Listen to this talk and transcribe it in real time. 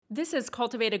This is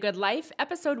Cultivate a Good Life,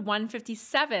 episode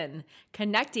 157,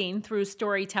 Connecting Through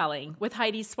Storytelling with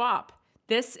Heidi Swapp.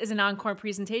 This is an encore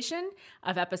presentation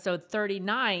of episode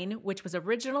 39, which was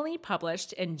originally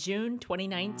published in June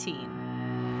 2019.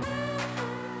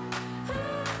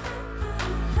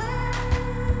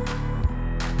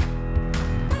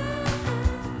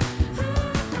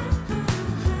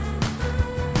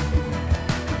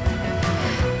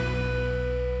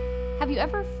 Have you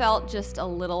ever felt just a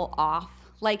little off?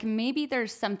 Like maybe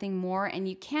there's something more and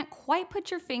you can't quite put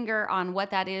your finger on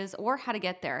what that is or how to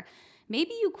get there.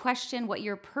 Maybe you question what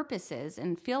your purpose is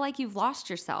and feel like you've lost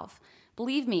yourself.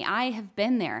 Believe me, I have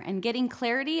been there, and getting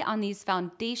clarity on these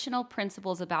foundational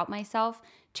principles about myself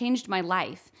changed my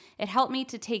life. It helped me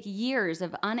to take years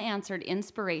of unanswered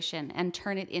inspiration and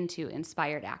turn it into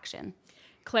inspired action.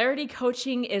 Clarity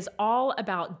coaching is all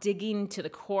about digging to the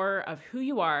core of who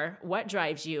you are, what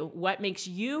drives you, what makes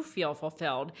you feel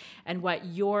fulfilled, and what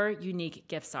your unique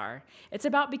gifts are. It's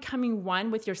about becoming one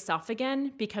with yourself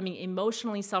again, becoming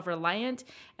emotionally self-reliant,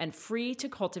 and free to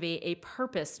cultivate a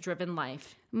purpose-driven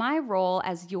life. My role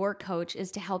as your coach is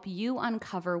to help you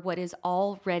uncover what is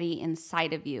already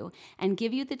inside of you and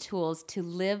give you the tools to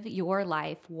live your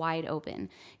life wide open.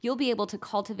 You'll be able to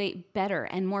cultivate better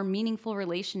and more meaningful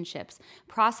relationships,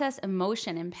 process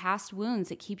emotion and past wounds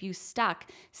that keep you stuck,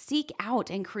 seek out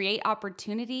and create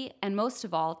opportunity, and most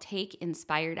of all, take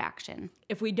inspired action.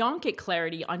 If we don't get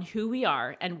clarity on who we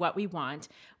are and what we want,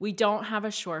 we don't have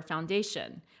a sure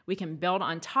foundation. We can build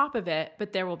on top of it,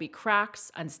 but there will be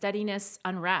cracks, unsteadiness,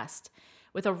 unrest.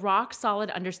 With a rock-solid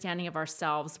understanding of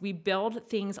ourselves, we build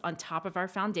things on top of our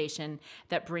foundation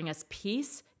that bring us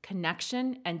peace,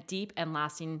 connection, and deep and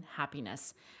lasting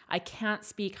happiness. I can't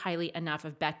speak highly enough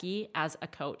of Becky as a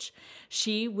coach.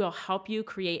 She will help you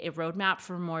create a roadmap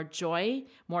for more joy,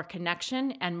 more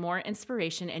connection, and more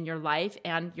inspiration in your life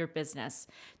and your business.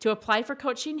 To apply for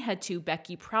coaching, head to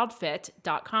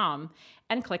beckyproudfit.com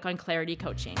and click on Clarity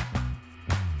Coaching.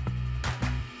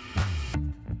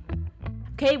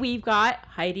 Okay, we've got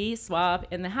Heidi Swapp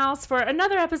in the house for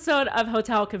another episode of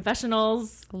Hotel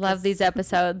Confessionals. Love these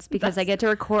episodes because I get to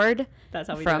record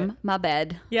from my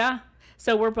bed. Yeah.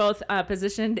 So we're both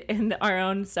positioned in our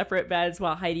own separate beds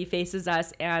while Heidi faces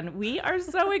us, and we are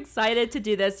so excited to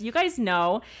do this. You guys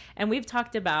know, and we've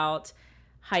talked about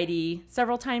Heidi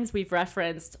several times. We've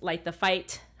referenced Light the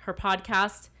Fight, her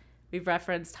podcast. We've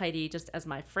referenced Heidi just as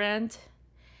my friend.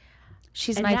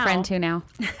 She's my friend too now.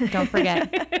 Don't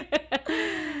forget.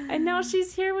 And now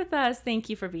she's here with us. Thank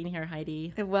you for being here,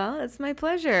 Heidi. Well, it's my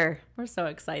pleasure. We're so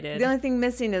excited. The only thing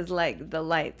missing is like the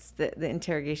lights, the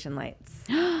interrogation lights.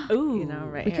 Ooh, you know,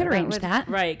 right? We could arrange that.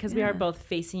 Right, because we are both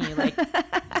facing you, like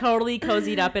totally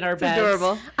cozied up in our beds.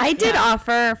 Adorable. I did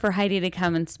offer for Heidi to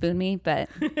come and spoon me, but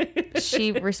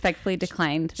she respectfully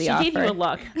declined the offer. She gave you a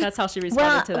look. That's how she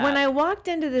responded to that. When I walked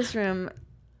into this room,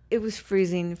 it was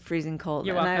freezing cold.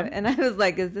 You're welcome. And I was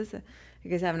like, you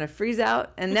guys having a freeze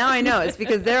out? And now I know it's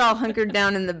because they're all hunkered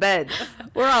down in the bed.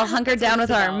 We're all hunkered down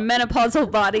with our menopausal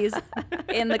bodies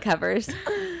in the covers.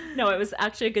 No, it was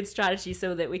actually a good strategy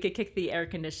so that we could kick the air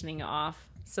conditioning off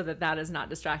so that is not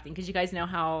distracting. Because you guys know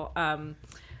how,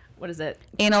 what is it?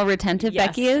 Anal retentive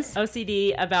Becky is?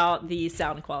 OCD about the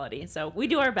sound quality. So we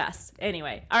do our best.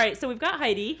 Anyway. All right. So we've got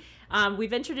Heidi.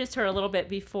 We've introduced her a little bit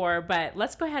before, but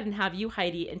let's go ahead and have you,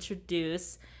 Heidi,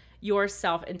 introduce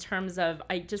yourself in terms of,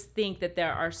 I just think that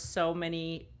there are so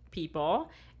many people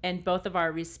in both of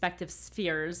our respective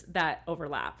spheres that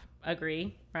overlap.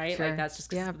 Agree? Right? Sure. Like that's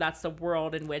just, that's the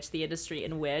world in which, the industry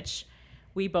in which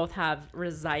we both have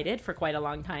resided for quite a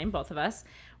long time, both of us.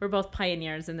 We're both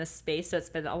pioneers in this space, so it's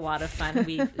been a lot of fun.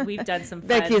 We've done some fun.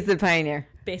 Becky's the pioneer.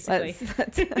 Basically.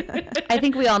 I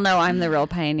think we all know I'm the real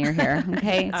pioneer here,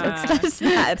 okay?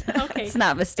 It's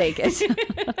not mistaken.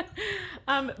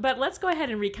 But let's go ahead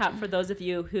and recap for those of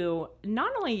you who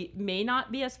not only may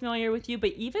not be as familiar with you,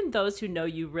 but even those who know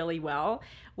you really well.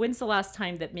 When's the last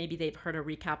time that maybe they've heard a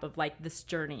recap of like this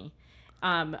journey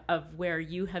of where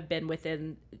you have been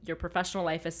within your professional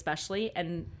life, especially,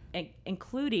 and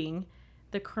including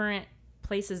the current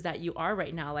places that you are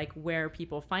right now, like where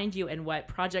people find you and what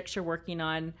projects you're working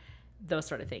on, those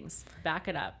sort of things. Back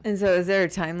it up. And so is there a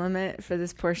time limit for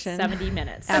this portion? 70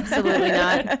 minutes. Absolutely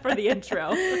not. For the intro.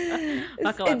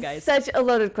 Buckle up, guys. It's such a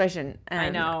loaded question. I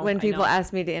know. When people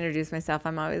ask me to introduce myself,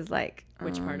 I'm always like,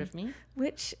 which part of me?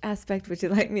 Which aspect would you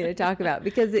like me to talk about?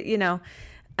 Because,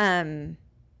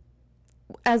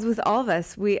 as with all of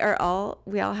us, we all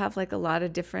have like a lot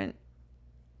of different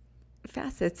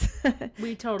facets.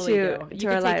 We totally do. You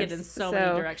can take it in so many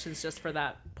So, directions just for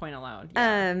that point alone.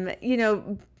 Yeah.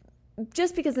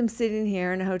 Just because I'm sitting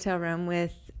here in a hotel room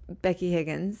with Becky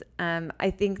Higgins.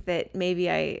 I think that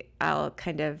maybe I'll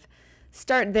kind of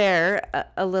start there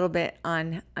a little bit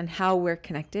on how we're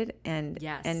connected and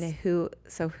Yes. and who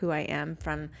I am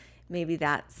from maybe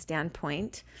that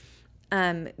standpoint.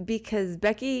 Because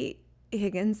Becky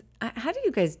Higgins, how do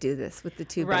you guys do this with the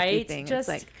two Becky Right? thing? Just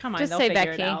It's like, come on, just they'll say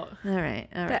figure Becky. it out. all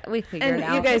right. We figure And it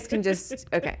out. you guys can just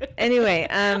okay. Anyway,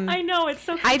 I know, it's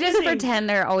so I just confusing. pretend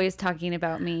they're always talking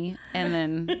about me, and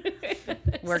then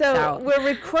works so out. we're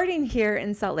recording here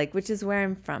in Salt Lake, which is where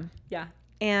I'm from. Yeah.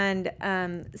 And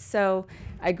so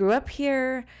I grew up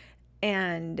here,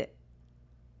 and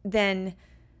then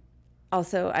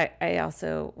also I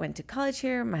also went to college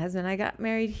here. My husband and I got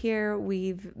married here.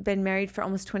 We've been married for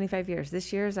almost 25 years.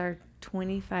 This year is our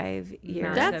 25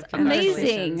 years. Massive That's amazing.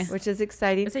 congratulations. Which is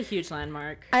exciting. It's a huge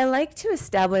landmark. I like to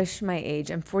establish my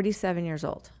age. I'm 47 years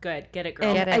old. Good. Get it, girl.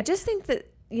 And Get it. I just think that,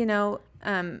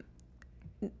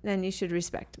 then you should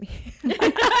respect me.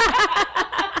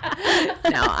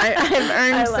 No, I've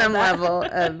earned some level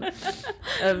of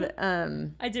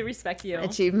I do respect you.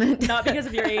 achievement. Not because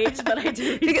of your age, but I do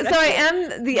respect Because, so I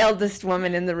am the eldest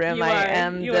woman in the room. You I are.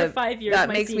 am You the are 5 years that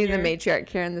my makes me the senior. matriarch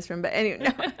here in this room. But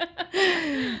anyway,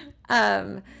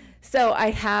 no. So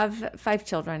I have 5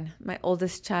 children. My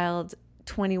oldest child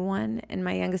 21 and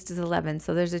my youngest is 11.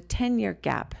 So there's a 10-year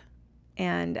gap.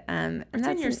 And that's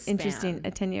 10-year an interesting span.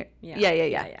 a 10-year. Yeah. Yeah.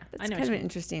 Yeah. I That's know what kind of you an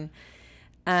interesting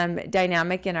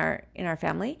dynamic in our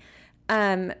family.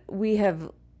 We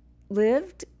have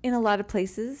lived in a lot of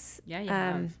places. Yeah, you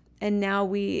have. And now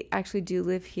we actually do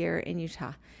live here in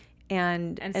Utah.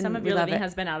 And some of we your love living it.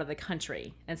 has been out of the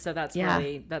country. And so that's Yeah.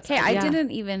 really, that's Okay, I Yeah.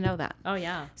 didn't even know that. Oh,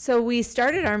 yeah. So we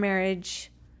started our marriage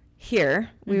here.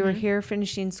 We Mm-hmm. were here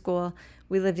finishing school.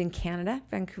 We lived in Canada,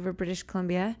 Vancouver, British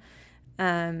Columbia.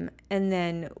 And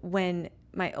then when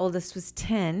my oldest was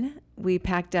 10, we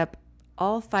packed up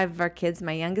all 5 of our kids,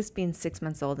 my youngest being 6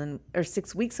 months old or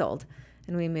 6 weeks old,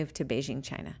 and we moved to Beijing,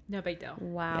 China. No big deal.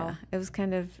 Wow. Yeah, it was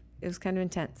kind of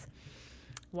intense.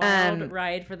 Wild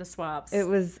ride for the swaps. It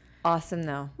was awesome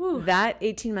though. Whew. That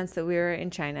 18 months that we were in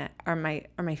China are my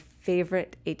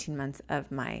favorite 18 months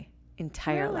of my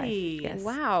entire Really? life. Yes.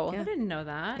 Wow. I didn't know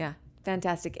that. Yeah,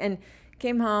 fantastic. And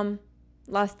came home,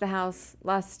 lost the house,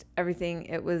 lost everything.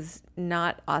 It was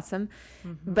not awesome,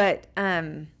 but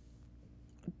I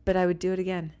would do it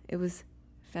again. It was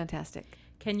fantastic.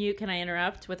 Can I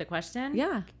interrupt with a question?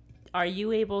 Yeah. Are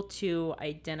you able to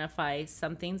identify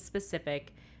something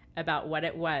specific about what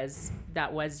it was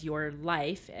that was your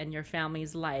life and your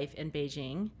family's life in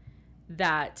Beijing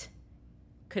that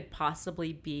could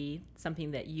possibly be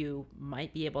something that you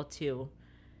might be able to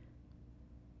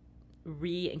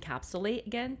re-encapsulate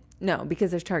again? No,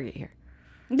 because there's Target here.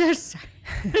 There's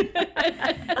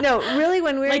No, really,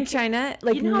 when we were in Like, China,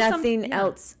 you know how nothing yeah.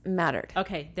 else mattered.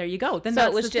 Okay, there you go. Then so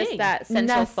that's it was the just thing. that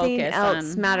central Nothing focus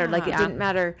else on mattered. Like it Yeah. didn't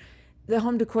matter. The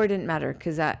home decor didn't matter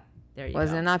because that There you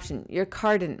wasn't go. an option. Your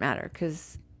car didn't matter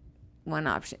because one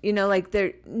option. Like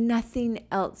nothing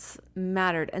else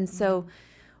mattered. And so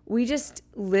we just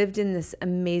lived in this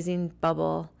amazing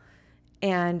bubble,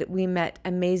 and we met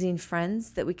amazing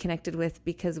friends that we connected with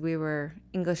because we were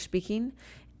English speaking,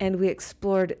 and we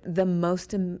explored the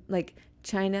most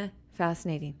China,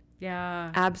 fascinating,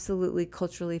 Yeah. absolutely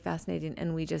culturally fascinating,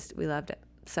 and we loved it.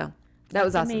 So that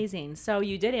was That's awesome. amazing. So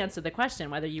you did answer the question,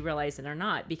 whether you realized it or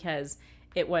not, because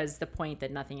it was the point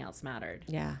that nothing else mattered.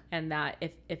 Yeah. And that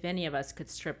if any of us could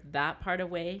strip that part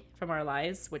away from our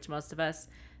lives, which most of us,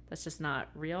 that's just not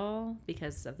real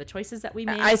because of the choices that we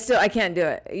make. I can't do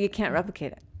it. You can't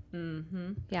replicate it.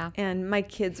 Yeah. And my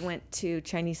kids went to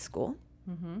Chinese school.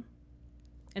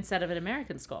 Instead of an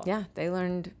American school. Yeah, they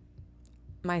learned.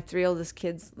 My 3 oldest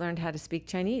kids learned how to speak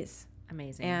Chinese,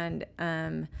 Amazing.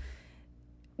 and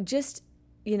just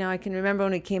I can remember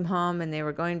when we came home and they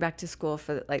were going back to school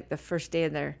for the first day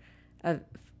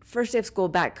of school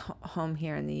back home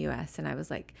here in the U.S. And I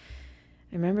was like,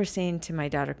 I remember saying to my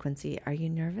daughter Quincy, "Are you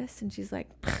nervous?" And she's like,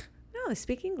 "No, I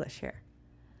speak English here."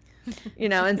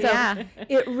 And so Yeah.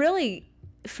 it really,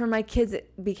 for my kids,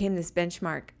 it became this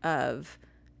benchmark of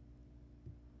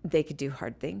they could do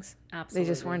hard things. Absolutely.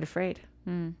 They just weren't afraid.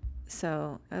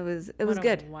 So it was What a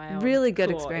good, wild, really good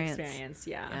cool experience.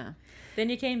 Yeah. Yeah. Then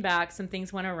you came back. Some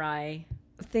things went awry.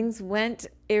 Things went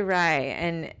awry,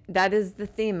 and that is the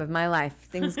theme of my life.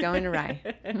 Things going awry.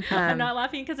 I'm not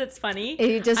laughing because it's funny.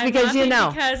 Just I'm because you laughing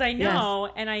know. Because I Yes.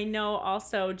 know, and I know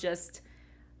also just,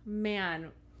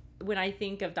 man, when I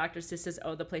think of Dr. Seuss's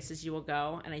 "Oh, the Places You Will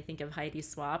Go," and I think of Heidi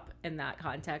Swap in that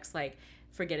context, like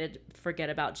forget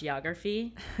about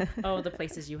geography. Oh, the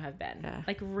places you have been. Yeah.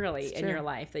 Like really It's in your true.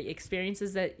 life, the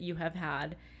experiences that you have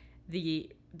had,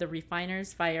 the the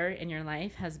refiner's fire in your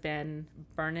life has been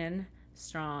burning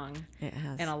strong. It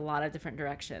has. In a lot of different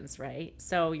directions, right?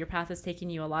 So your path is taking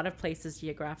you a lot of places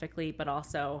geographically, but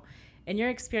also in your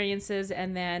experiences,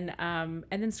 and then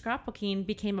scrapbooking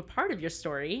became a part of your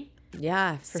story.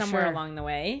 Yeah, for somewhere sure. along the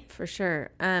way. For sure.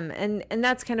 And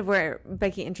that's kind of where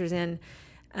Becky enters in.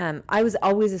 I was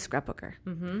always a scrapbooker.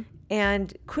 Mm-hmm.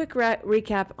 And quick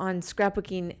recap on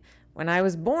scrapbooking. When I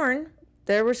was born,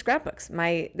 there were scrapbooks.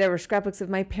 There were scrapbooks of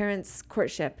my parents'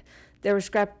 courtship. There were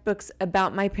scrapbooks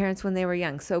about my parents when they were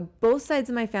young. So both sides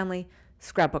of my family,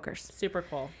 scrapbookers. Super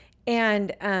cool.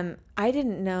 And I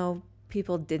didn't know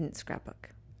people didn't scrapbook.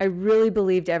 I really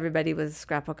believed everybody was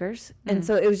scrapbookers. And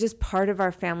so it was just part of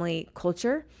our family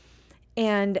culture.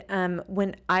 And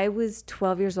when I was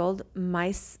 12 years old,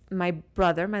 my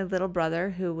little brother,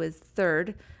 who was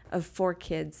third of 4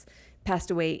 kids, passed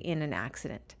away in an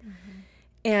accident. Mm-hmm.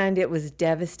 And it was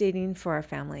devastating for our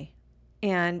family.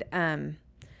 And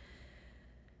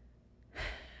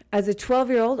as a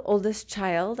 12-year-old oldest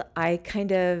child, I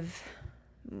kind of,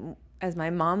 as my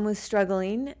mom was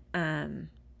struggling,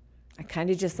 I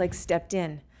kind of just like stepped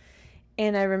in.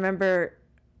 And I remember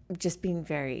just being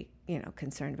very,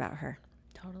 concerned about her.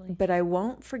 Totally. But I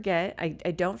won't forget, I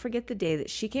don't forget the day that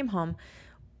she came home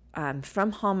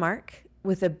from Hallmark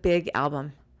with a big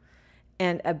album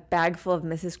and a bag full of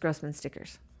Mrs. Grossman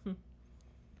stickers.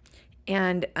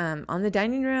 And on the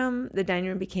dining room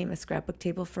became a scrapbook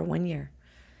table for 1 year.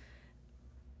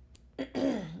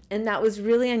 And that was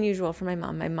really unusual for my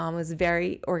mom. My mom was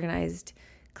very organized,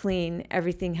 clean,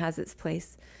 everything has its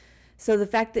place. So the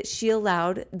fact that she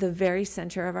allowed the very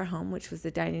center of our home, which was the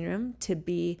dining room, to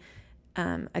be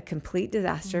a complete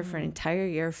disaster for an entire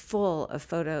year, full of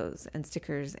photos and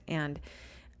stickers. And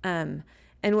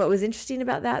what was interesting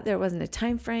about that, there wasn't a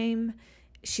time frame.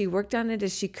 She worked on it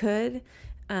as she could.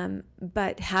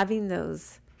 But having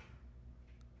those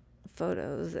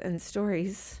photos and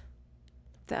stories,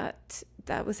 that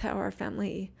was how our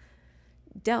family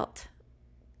dealt.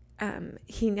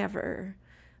 He never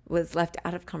was left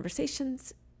out of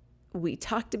conversations. We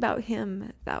talked about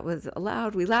him. That was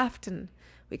allowed. We laughed and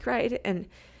we cried.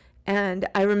 And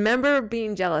I remember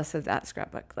being jealous of that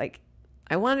scrapbook. Like,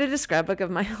 I wanted a scrapbook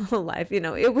of my whole life.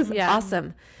 It was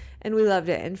awesome. And we loved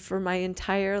it. And for my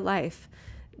entire life,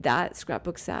 that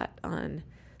scrapbook sat on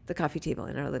the coffee table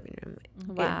in our living room.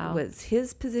 Wow. It was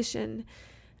his position.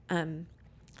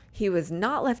 He was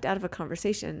not left out of a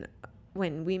conversation.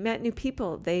 When we met new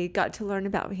people, they got to learn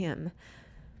about him.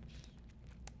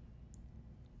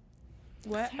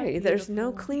 Sorry, there's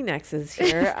no Kleenexes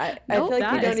here. I feel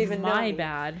like you don't even know. My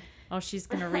bad. Oh, she's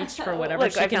going to reach for whatever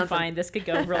she can find. This could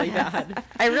go really bad.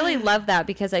 I really love that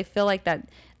because I feel like that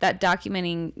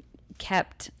documenting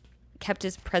kept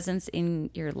his presence in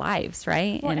your lives,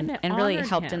 right? Well, and really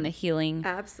helped in the healing.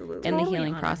 Absolutely. In the Totally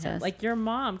healing honored process. him. Like your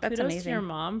mom, That's kudos amazing. to your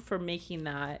mom for making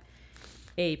that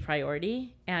a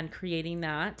priority and creating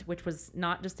that, which was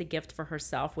not just a gift for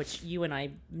herself, which you and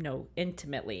I know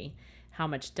intimately how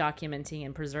much documenting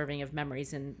and preserving of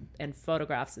memories and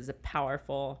photographs is a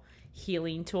powerful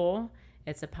healing tool.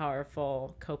 It's a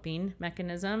powerful coping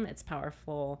mechanism. It's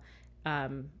powerful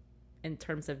in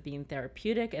terms of being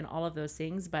therapeutic and all of those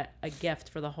things, but a gift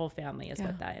for the whole family is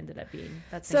what that ended up being.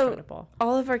 That's incredible.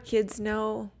 All of our kids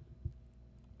know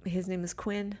his name is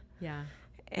Quinn. Yeah.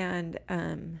 And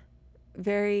a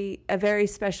very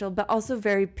special, but also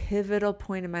very pivotal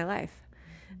point in my life.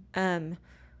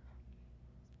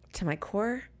 To my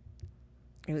core,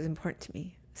 it was important to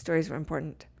me. Stories were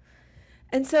important.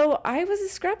 And so I was a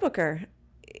scrapbooker.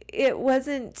 It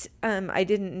wasn't, I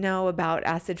didn't know about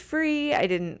acid free. I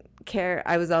didn't care.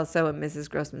 I was also a Mrs.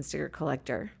 Grossman sticker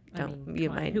collector. Don't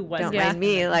mind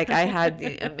me. Like, I had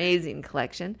the amazing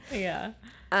collection. Yeah.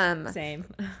 Same.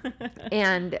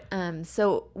 And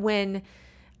so when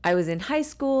I was in high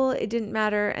school, it didn't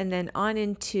matter. And then on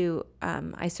into,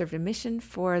 I served a mission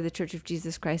for the Church of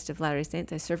Jesus Christ of Latter-day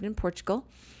Saints. I served in Portugal.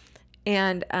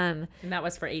 And that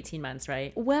was for 18 months,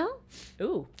 right? Well,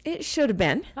 ooh, it should have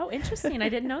been. Oh, interesting. I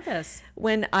didn't know this.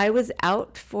 When I was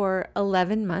out for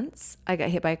 11 months, I got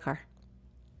hit by a car.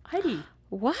 Heidi.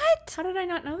 What? How did I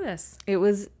not know this? It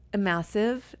was a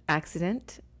massive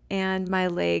accident, and my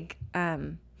leg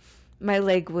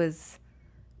was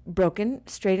broken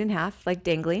straight in half, like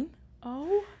dangling.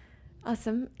 Oh,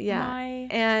 awesome. Yeah.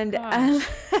 And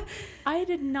I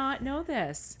did not know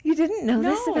this. You didn't know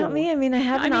this about me? I mean, I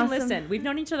have an awesome... listen, we've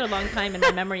known each other a long time, and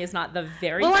my memory is not the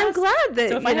very well, best. I'm glad that,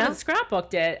 so if I haven't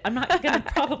scrapbooked it, I'm not going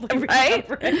to probably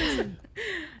remember it.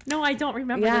 No, I don't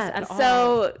remember this at all.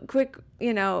 So quick,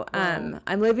 I'm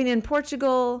living in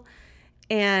Portugal,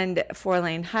 and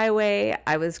 4-lane highway.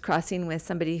 I was crossing with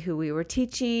somebody who we were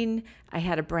teaching. I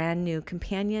had a brand new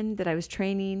companion that I was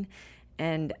training,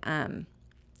 and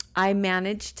I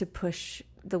managed to push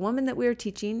the woman that we were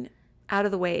teaching out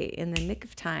of the way in the nick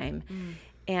of time,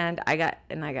 and I got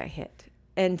hit.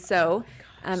 And so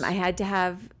I had to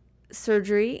have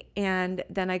surgery, and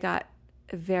then I got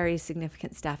a very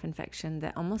significant staph infection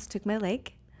that almost took my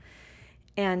leg.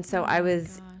 And so I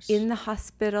was in the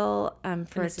hospital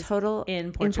for a total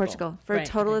in Portugal for a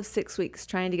total of 6 weeks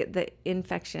trying to get the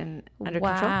infection under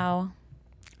control. Wow.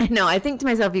 I know. I think to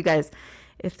myself, you guys,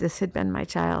 if this had been my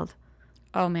child,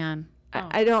 Oh, man.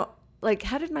 I don't like.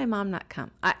 How did my mom not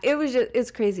come?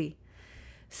 It's crazy.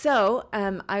 So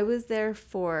I was there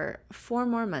for 4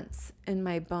 more months, and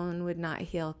my bone would not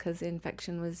heal because the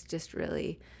infection was just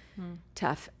really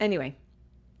tough. Anyway,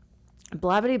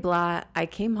 blah blah blah. I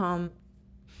came home,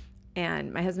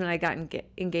 and my husband and I got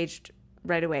engaged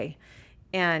right away.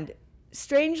 And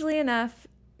strangely enough,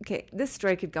 okay, this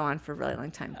story could go on for a really long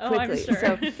time. Oh, Quickly. I'm sure.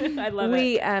 So I love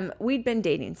it. we'd been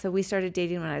dating. So we started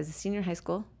dating when I was a senior in high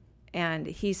school, and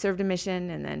he served a mission,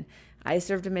 and then I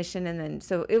served a mission, and then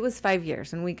so it was 5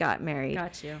 years, and we got married.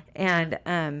 Got you.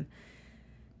 And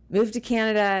moved to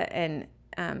Canada, and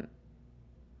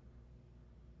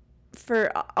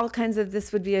for all kinds of,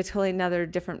 this would be a totally another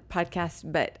different podcast,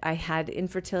 but I had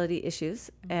infertility issues,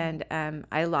 and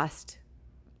I lost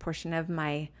a portion of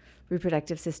my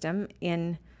reproductive system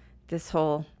in this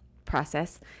whole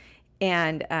process,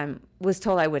 and was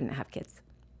told I wouldn't have kids.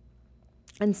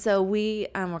 And so we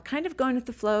were kind of going with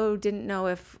the flow, didn't know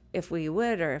if we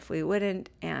would or if we wouldn't,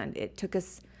 and it took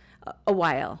us a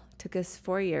while. It took us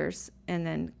 4 years,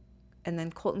 and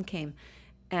then Colton came,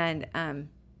 and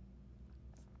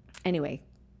anyway,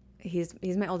 he's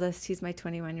my oldest. He's my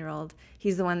 21-year-old.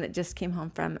 He's the one that just came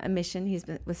home from a mission.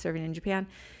 Was serving in Japan,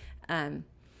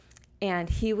 and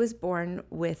he was born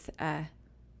with a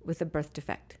birth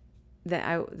defect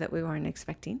that we weren't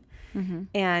expecting. Mm-hmm.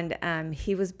 And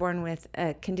he was born with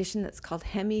a condition that's called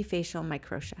hemifacial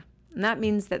microtia. And that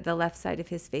means that the left side of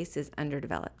his face is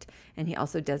underdeveloped. And he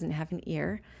also doesn't have an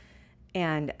ear,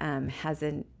 and has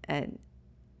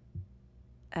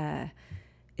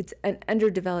it's an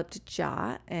underdeveloped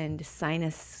jaw and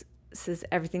sinuses,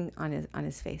 everything on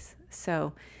his face.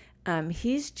 So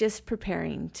he's just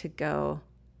preparing to go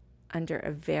under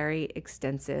a very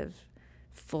extensive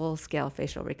full-scale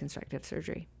facial reconstructive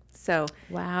surgery. So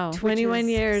Wow. 21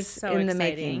 years so in the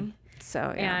exciting. making.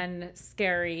 So yeah. And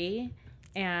scary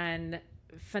and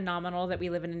phenomenal that we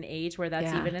live in an age where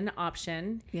that's even an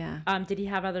option. Yeah. Did he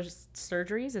have other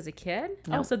surgeries as a kid?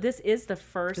 No. Oh, so this is the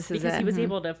first, This is because it. he was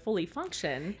able to fully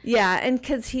function. Yeah, and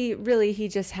because he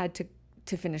just had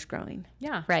to finish growing.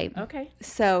 Yeah. Right. Okay.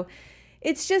 So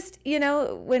it's just,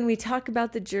 when we talk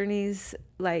about the journeys,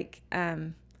 like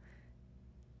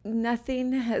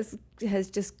nothing has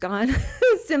just gone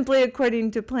simply according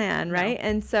to plan, right? No.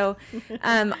 And so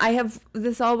I have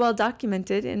this all well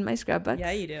documented in my scrapbooks.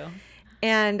 Yeah, you do.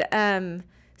 And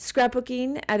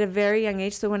scrapbooking at a very young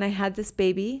age. So when I had this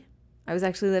baby, I was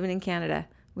actually living in Canada.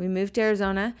 We moved to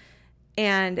Arizona,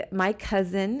 and my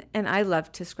cousin and I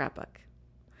loved to scrapbook.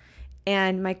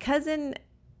 And my cousin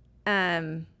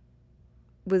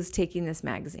was taking this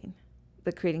magazine,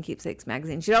 the Creating Keepsakes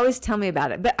magazine. She'd always tell me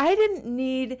about it, but I didn't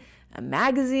need a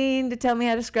magazine to tell me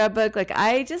how to scrapbook. Like,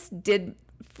 I just did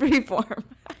freeform.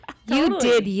 You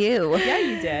did you. Yeah,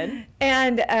 you did.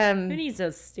 And who needs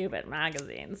those stupid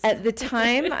magazines? at the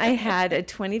time, I had a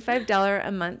 $25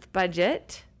 a month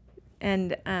budget,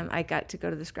 and I got to go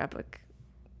to the scrapbook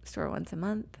store once a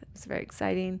month. It was very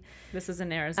exciting. This is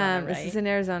in Arizona, right? This is in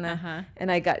Arizona. Uh-huh.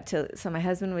 And I got to, so my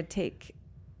husband would take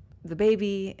the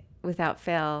baby without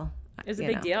fail. It was a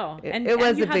big deal. And it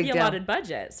was you a big had the deal. allotted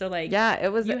budget. So like, Yeah,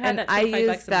 it was. you had And that I $25 a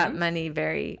used that month? money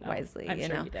very wisely. I'm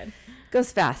sure you did.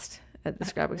 Goes fast at the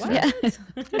scrapbook store. What?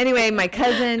 Anyway, my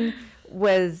cousin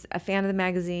was a fan of the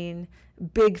magazine,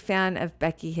 big fan of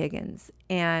Becky Higgins.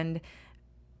 And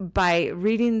by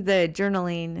reading the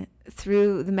journaling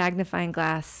through the magnifying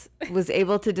glass, was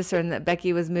able to discern that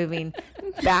Becky was moving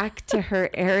back to her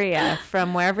area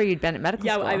from wherever you'd been at medical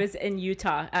school. Yeah, I was in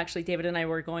Utah. Actually, David and I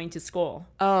were going to school.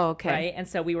 Oh, okay. Right. And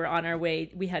so we were on our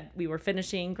way. We were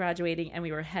finishing graduating, and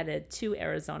we were headed to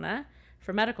Arizona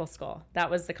for medical school. That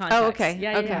was the context. Oh, okay.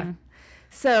 Yeah. Okay. Yeah.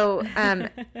 So I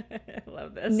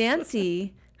love this.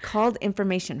 Nancy called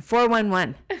information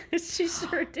 411. She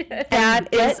sure did.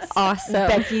 That is awesome.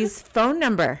 Becky's phone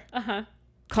number.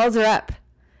 Calls her up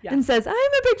and says, "I'm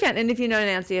a big fan." And if you know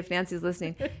Nancy, if Nancy's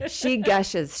listening, she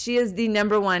gushes. She is the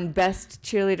 #1 best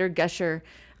cheerleader gusher,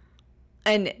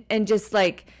 and just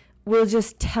like will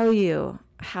just tell you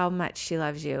how much she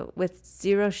loves you with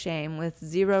zero shame, with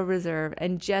zero reserve,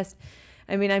 and just,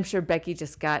 I mean, I'm sure Becky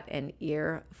just got an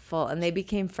earful and they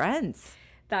became friends.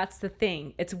 That's the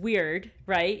thing. It's weird,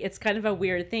 right? It's kind of a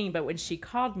weird thing. But when she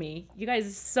called me, you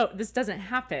guys, so this doesn't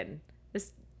happen.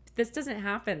 This doesn't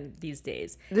happen these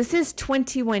days. This is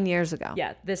 21 years ago.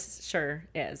 Yeah, this sure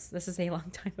is. This is a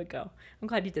long time ago. I'm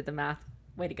glad you did the math.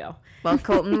 Way to go. Well,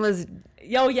 Colton was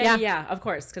Oh, yeah, of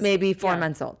course. 'Cause, maybe 4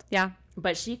 months old. Yeah.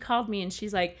 But she called me and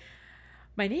she's like,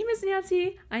 my name is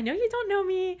Nancy. I know you don't know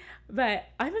me, but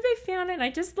I'm a big fan and I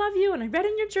just love you. And I read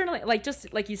in your journal, like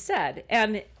just like you said.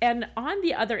 And on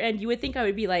the other end, you would think I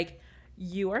would be like,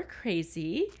 you are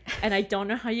crazy. And I don't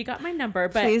know how you got my number,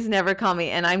 but Please never call me.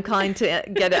 And I'm calling to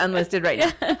get it unlisted right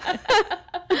now.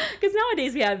 because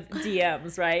nowadays we have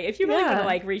DMs, right? If you really want Yeah. to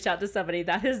like reach out to somebody,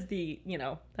 that is the,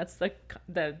 that's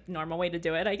the normal way to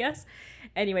do it, I guess.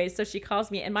 Anyway, so she calls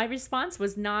me and my response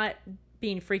was not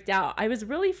being freaked out. I was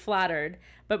really flattered,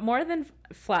 but more than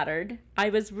flattered, I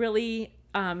was really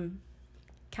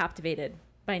captivated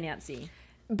by Nancy.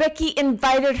 Becky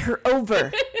invited her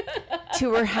over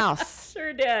to her house.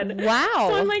 Sure did. Wow.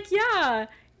 So I'm like, yeah,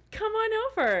 come on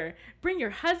over. Bring your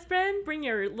husband, bring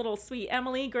your little sweet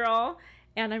Emily girl.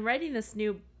 And I'm writing this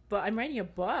new book. I'm writing a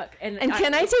book. And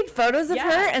can I take photos of Yeah,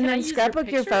 her can and I then use your scrapbook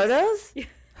your pictures? photos?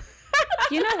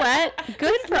 You know what?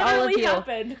 Good for all of literally you.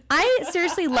 happened. I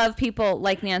seriously love people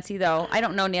like Nancy, though. I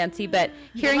don't know Nancy, but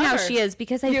hearing love how her. she is,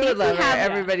 because I You think would love we her.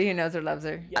 have Everybody who knows her loves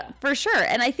her. Yeah. for sure,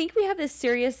 and I think we have this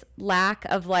serious lack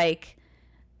of like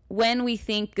when we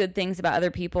think good things about other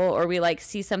people or we like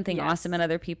see something Yes. awesome in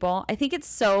other people. I think it's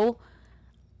so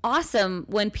awesome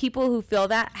when people who feel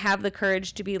that have the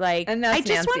courage to be like, And that's I just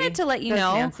Nancy. wanted to let you That's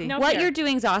know Nancy. No what fear. you're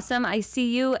doing is awesome. I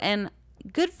see you and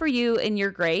good for you and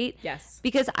you're great. Yes.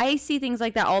 Because I see things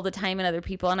like that all the time in other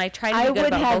people and I try to I be good would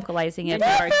about have vocalizing it.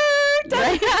 Never done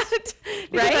Right? that.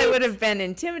 Because I Right? would have been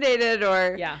intimidated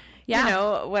or, Yeah. Yeah. you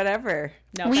know, whatever.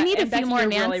 No, We need a and few Becky, more you're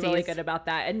really, really Nancys. good about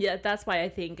that. And yeah, that's why I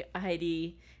think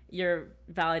Heidi, you're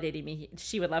validating me.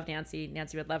 She would love Nancy.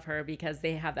 Nancy would love her because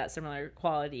they have that similar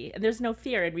quality. And there's no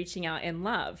fear in reaching out in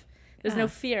love. There's no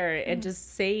fear in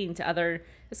just saying to other,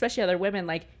 especially other women,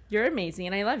 like, you're amazing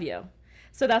and I love you.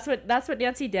 So that's what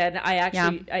Nancy did. I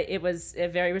actually, it was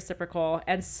very reciprocal.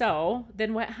 And so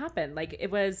then what happened? Like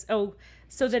it was, so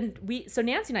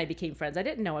Nancy and I became friends. I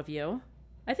didn't know of you.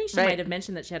 I think she Right. might have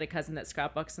mentioned that she had a cousin that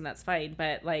scrapbooks and that's fine.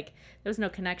 But like, there was no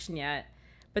connection yet.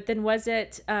 But then was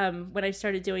it when I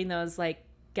started doing those like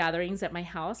gatherings at my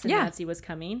house and Yeah. Nancy was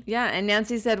coming? Yeah, and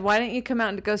Nancy said, why don't you come out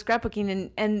and go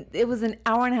scrapbooking? And it was an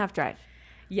hour and a half drive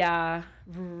Yeah.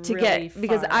 to really get,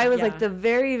 because far. I was Yeah. like the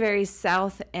very, very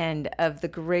south end of the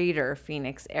greater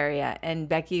Phoenix area. And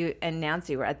Becky and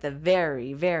Nancy were at the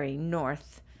very, very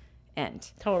north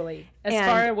end. Totally. As And-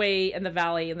 far away in the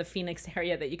valley in the Phoenix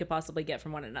area that you could possibly get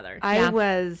from one another. I Yeah.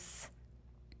 was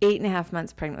 8.5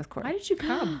 months pregnant with Why Corey. did you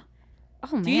come?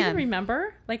 Oh Do you even man.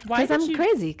 remember? Like, why Because did I'm you?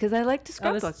 crazy, because I like to Oh,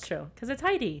 scrapbook. this is true. Because it's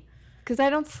Heidi. Because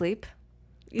I don't sleep,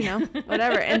 you know,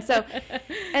 whatever. and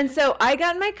so I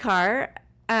got in my car.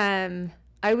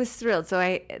 I was thrilled.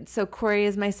 So Corey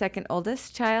is my second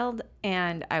oldest child,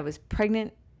 and I was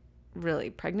pregnant,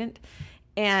 really pregnant.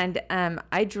 And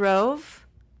I drove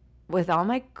with all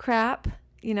my crap.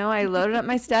 You know, I loaded up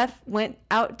my stuff, went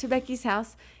out to Becky's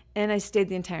house, and I stayed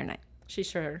the entire night. She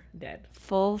sure did.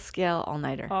 Full scale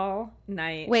all-nighter. All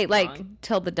night. Wait, like long.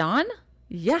 till the dawn?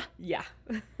 Yeah. Yeah.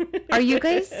 Are you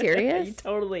guys serious?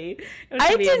 Totally. It was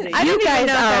I amazing. didn't even know if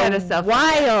I had a cell phone.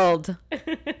 wild.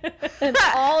 An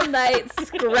all night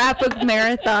scrapbook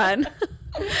marathon.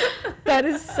 That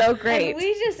is so great.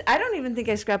 And I don't even think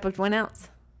I scrapbooked 1 ounce.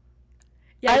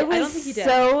 Yeah, I don't was think you did.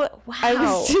 I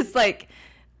Wow. was just like,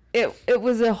 it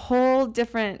was a whole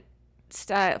different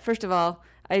style. First of all,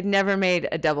 I'd never made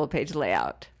a double page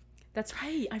layout. That's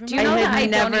right. I remember. Do you know I that had I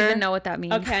don't never- even know what that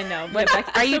means? Okay, I know. But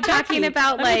Becky, Are you talking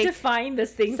about, let me like, define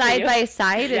this thing for Side you. by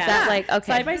side? Is Yeah. that like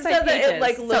okay? Side by So side that it, pages.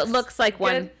 like, So it looks like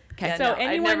one. good. Okay. Yeah, So no, I've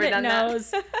anyone never that done that.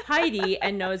 knows Heidi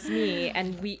and knows me,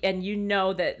 and you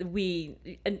know that we,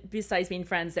 and besides being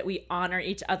friends, that we honor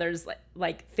each other's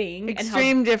like thing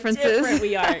Extreme and how differences. different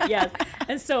we are. Yes,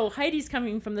 and so Heidi's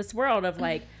coming from this world of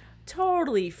like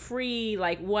totally free,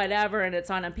 like whatever, and it's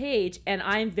on a page, and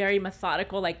I'm very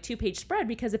methodical, like 2-page spread,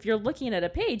 because if you're looking at a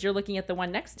page, you're looking at the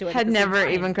one next to it. Had at the same never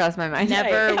time. even crossed my mind.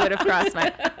 Never would have crossed my.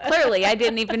 Clearly, I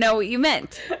didn't even know what you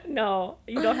meant. No,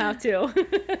 you don't have to.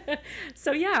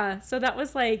 So yeah, so that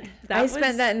was like I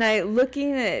spent that night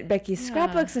looking at Becky's Yeah.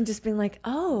 scrapbooks and just being like,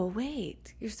 oh,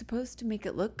 wait, you're supposed to make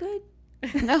it look good?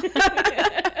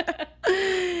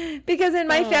 Because in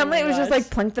my family, it was just gosh. like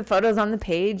plunk the photos on the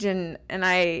page. And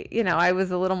I, you know, I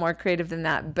was a little more creative than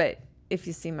that. But if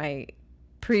you see my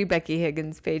pre-Becky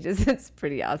Higgins pages, it's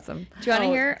pretty awesome. Do you want to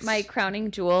hear my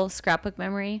crowning jewel scrapbook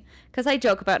memory? Because I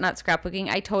joke about not scrapbooking.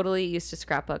 I totally used to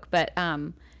scrapbook, but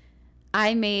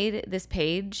I made this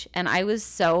page, and I was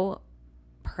so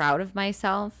proud of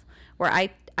myself where I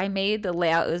made the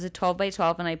layout. It was a 12 by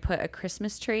 12, and I put a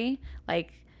Christmas tree,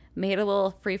 like made a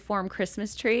little freeform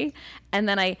Christmas tree, and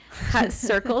then I cut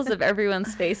circles of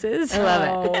everyone's faces. I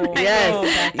love it.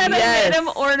 Yes. And I made them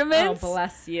ornaments. Oh,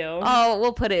 bless you. Oh,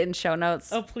 we'll put it in show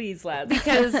notes. Oh, please, let's.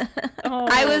 Because Oh,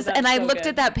 I was, that's and I so looked good.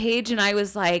 at that page, and I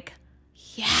was like,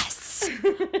 yes,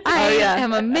 I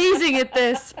am amazing at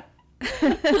this.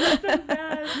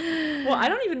 Well, I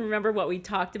don't even remember what we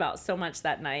talked about so much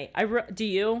that night. Do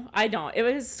you? I don't. It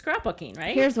was scrapbooking,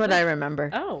 right? Here's what I remember.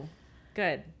 Oh,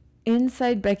 good.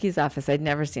 Inside Becky's office, I'd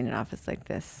never seen an office like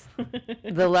this.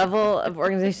 The level of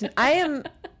organization. I am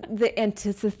the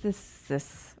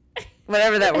antithesis,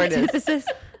 whatever that word is,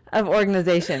 of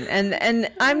organization.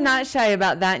 And I'm not shy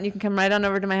about that. And you can come right on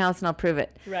over to my house and I'll prove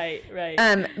it. Right.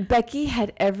 Becky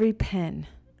had every pen,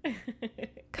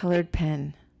 colored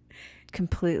pen,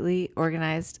 completely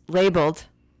organized, labeled,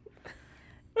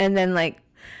 and then like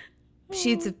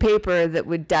sheets of paper that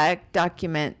would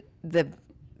document the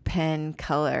pen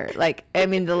color. Like, I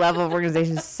mean, the level of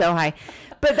organization is so high.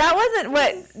 But that wasn't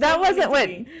what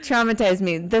traumatized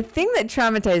me. The thing that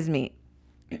traumatized me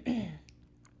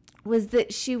was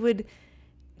that she would.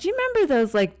 Do you remember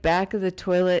those like back of the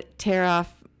toilet tear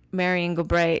off Mary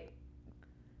Englebright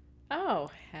Oh,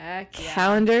 heck yeah.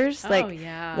 calendars? Like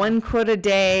yeah. 1 quote a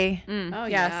day. Oh,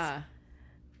 Yes. yeah.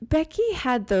 Becky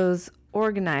had those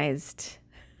organized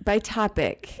by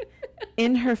topic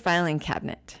in her filing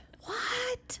cabinet.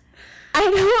 What? I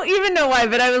don't even know why,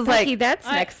 but I was Becky, like, that's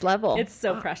next level. It's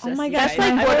so precious. oh my you gosh,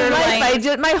 guys.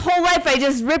 my whole life I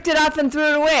just ripped it off and threw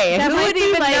it away. That Who might would be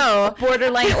even like know?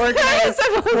 borderline I was organized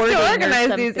supposed hoarding to or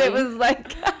organize these. It something. was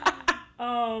like,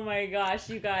 Oh my gosh,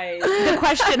 you guys. The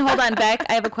question, hold on, Beck.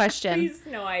 I have a question. Please,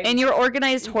 no, In your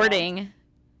organized hoarding,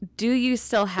 do you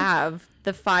still have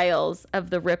the files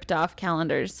of the ripped off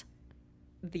calendars?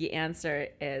 The answer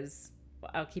is,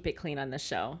 I'll keep it clean on the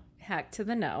show. Heck to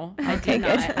the no. I do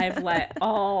not. I've let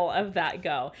all of that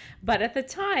go. But at the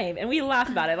time, and we laugh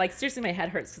about it, like seriously, my head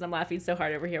hurts because I'm laughing so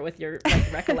hard over here with your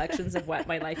like, recollections of what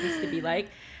my life used to be like.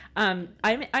 I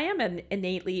am an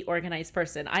innately organized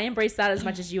person. I embrace that as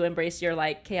much as you embrace your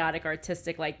like chaotic,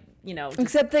 artistic, like, you know. Just,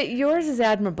 except that yours is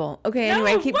admirable. Okay, no,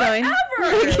 anyway, keep going.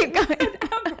 Keep going.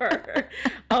 Whatever.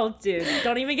 Oh, dude,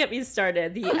 don't even get me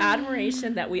started. The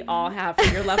admiration that we all have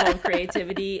for your level of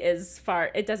creativity is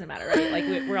far. It doesn't matter, right? Like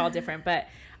we're all different, but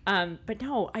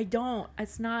no, I don't.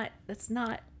 That's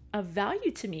not of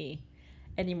value to me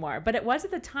anymore. But it was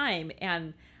at the time,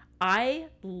 and I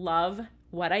love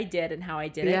what I did and how I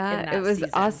did it. Yeah, in that it was season.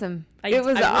 awesome. I It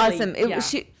was really- awesome. yeah.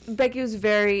 Becky was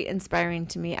very inspiring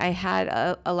to me. I had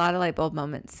a lot of light bulb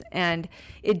moments, and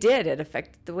it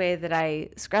affected the way that I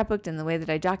scrapbooked and the way that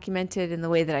I documented and the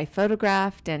way that I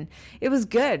photographed, and it was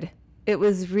good. It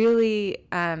was really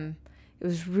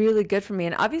good for me.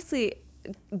 And obviously,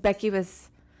 Becky was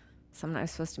someone I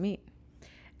was supposed to meet.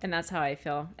 And that's how I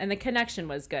feel. And the connection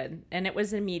was good. And it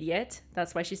was immediate.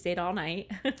 That's why she stayed all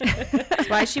night. That's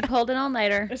why she pulled an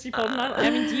all-nighter. She pulled on. I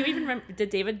mean, do you even remember?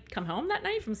 Did David come home that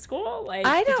night from school? Like,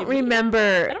 I did don't you meet him?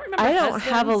 remember. I don't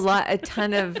have husbands. a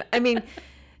ton of. I mean,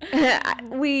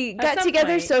 we got some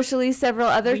together point. socially several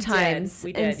other We did. times,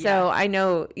 We and did, so yeah. I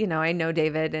know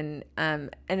David and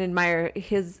admire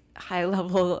his high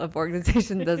level of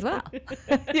organization as well.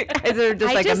 You guys are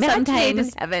just I like just a match made in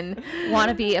sometimes heaven. Want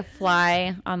to be a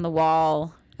fly on the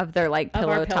wall of their like Of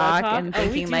our pillow talk and Oh, we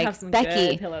thinking do like, have some Becky,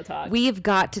 good pillow talk. we've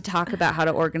got to talk about how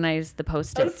to organize the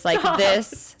post-its. Stop, like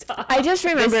this. I just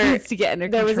This remember needs to get under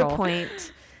there was a control.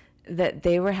 point that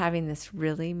they were having this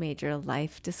really major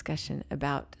life discussion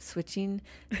about switching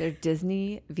their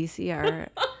Disney VCR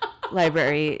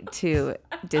library to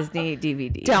Disney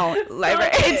DVD. Don't. library.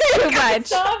 It's too much.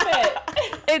 Stop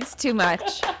it. It's too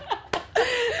much.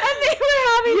 And they were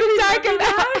having to talk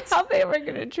about how they were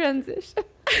going to transition.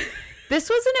 This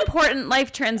was an important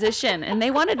life transition, and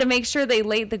they wanted to make sure they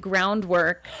laid the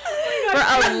groundwork for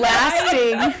a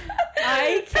lasting.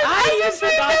 I just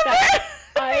forgot that.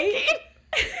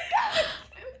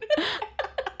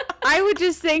 I would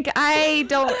just think I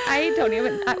don't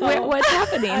even. What's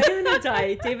happening? I'm gonna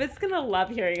die. David's gonna love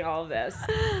hearing all of this.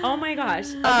 Oh my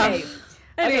gosh. Okay.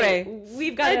 Anyway,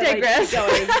 we've got I to digress. keep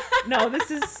going. No, this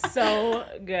is so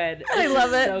good. I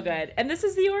love it. So good. And this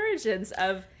is the origins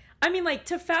of. I mean, like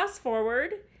to fast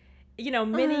forward.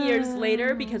 many years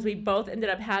later, because we both ended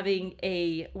up having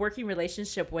a working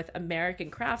relationship with American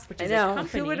Crafts, which is a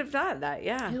company. Who would have thought that?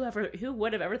 Yeah. Who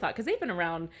would have ever thought? Because they've been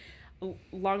around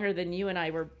longer than you and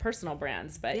I were personal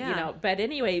brands. But,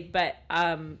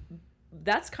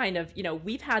 that's kind of,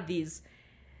 we've had these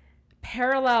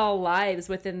parallel lives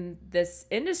within this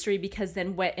industry, because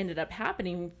then what ended up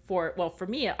happening for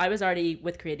me, I was already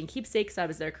with Creating Keepsakes. I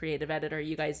was their creative editor.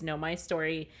 You guys know my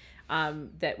story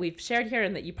that we've shared here,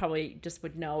 and that you probably just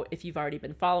would know if you've already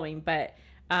been following. But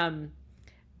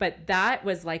that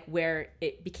was like where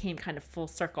it became kind of full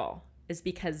circle, is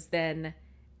because then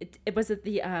it was at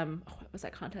the what was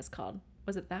that contest called?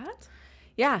 Was it that?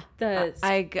 Yeah,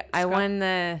 I won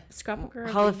the Scrapbooker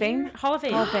Hall of Fame. Hall of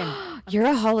Fame. You're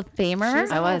a Hall of Famer?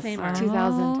 She's a I Hall was. of Famer.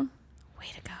 2000. Way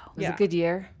to go. It was a good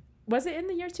year. Was it in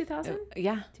the year 2000?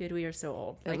 Yeah. Dude, we are so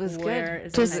old. It was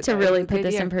good. Just to really put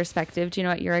this in perspective, do you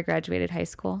know what year I graduated high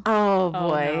school? Oh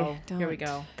boy. No. Here we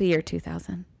go. The year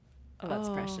 2000. Oh, that's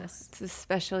precious. It's a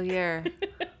special year.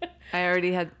 I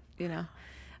already had,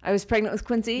 I was pregnant with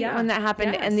Quincy when that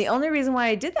happened. Yes. And the only reason why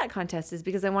I did that contest is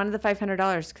because I wanted the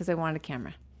 $500 because I wanted a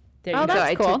camera. There you go. So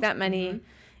that's I cool. took that money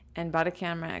and bought a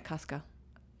camera at Costco.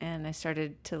 And I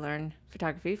started to learn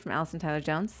photography from Allison Tyler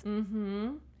Jones,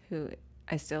 who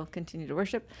I still continue to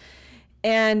worship.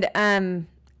 And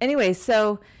anyway,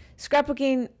 so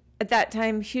scrapbooking at that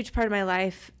time, huge part of my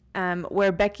life,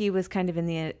 where Becky was kind of in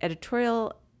the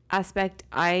editorial aspect.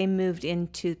 I moved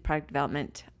into product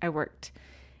development. I worked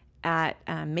at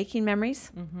Making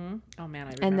Memories. Mm-hmm. Oh, man,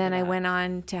 I remember And then I that. went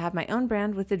on to have my own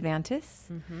brand with Advantis.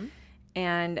 Mm-hmm.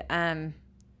 And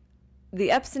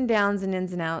the ups and downs and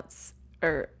ins and outs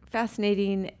are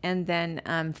fascinating. And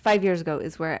then 5 years ago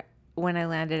is when I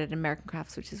landed at American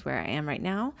Crafts, which is where I am right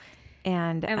now.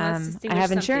 And let's I distinguish have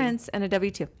something. insurance and a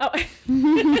W-2. Oh.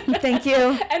 Thank you.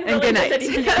 And really, good does night.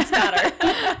 anything else matter?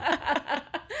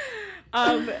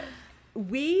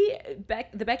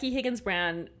 The Becky Higgins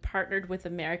brand partnered with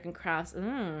American Crafts.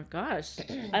 Oh, gosh.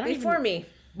 I don't even, me.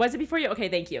 Was it before you? Okay,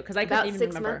 thank you. Because I couldn't About even 6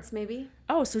 remember. months, maybe.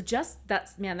 Oh, so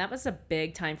that was a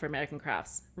big time for American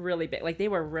Crafts. Really big. Like, they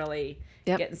were really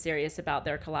getting serious about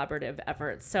their collaborative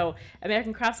efforts. So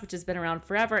American Crafts, which has been around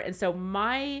forever. And so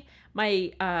my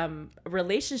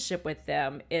relationship with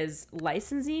them is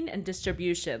licensing and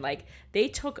distribution. Like, they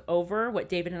took over what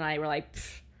David and I were like,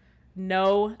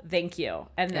 no, thank you.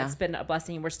 And that's been a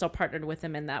blessing. We're still partnered with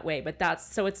them in that way. But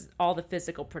it's all the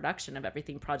physical production of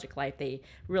everything Project Life. They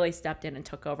really stepped in and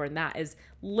took over. And that is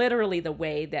literally the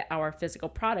way that our physical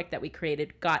product that we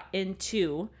created got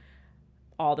into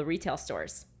all the retail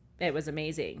stores. It was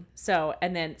amazing. So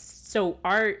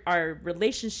our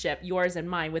relationship, yours and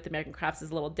mine, with American Crafts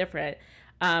is a little different.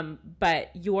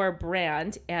 But your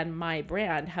brand and my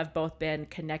brand have both been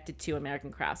connected to American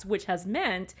Crafts, which has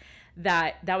meant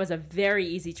that was a very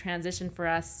easy transition for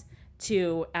us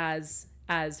to, as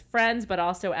friends, but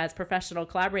also as professional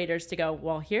collaborators, to go,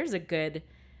 well, here's a good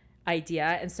idea.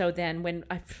 And so then when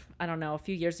I don't know, a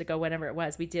few years ago, whenever it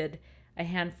was, we did a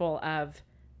handful of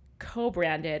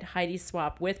co-branded Heidi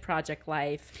Swap with Project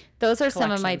Life. Those are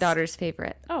some of my collections. daughter's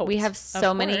favorite. Oh, we have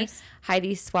so of many course.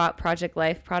 Heidi Swap Project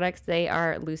Life products. They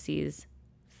are Lucy's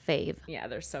fave. Yeah,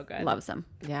 they're so good. Loves them.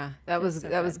 Yeah, that was good.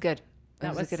 That was a good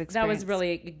experience. That was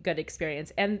really a good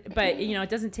experience. But it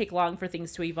doesn't take long for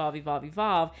things to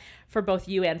evolve for both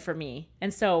you and for me.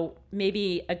 And so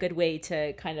maybe a good way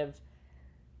to kind of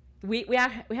we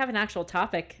have an actual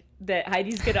topic that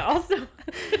Heidi's gonna also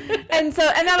and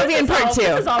that'll be in part 2.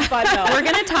 This is all fun though. We're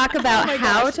going to talk about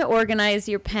how to organize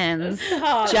your pens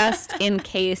just in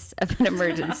case of an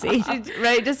emergency.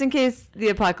 Right, just in case the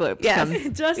apocalypse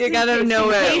comes. Just You in gotta case- know in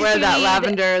where case that you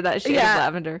lavender, that shade of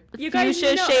lavender. You guys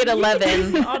Fuchsia shade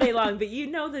 11. all day long, but you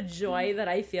know the joy that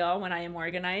I feel when I am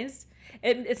organized.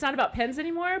 It's not about pens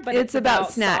anymore, but it's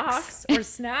about snacks. socks or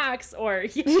snacks or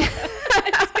it's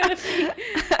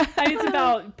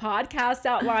about podcast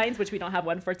outlines, which we don't have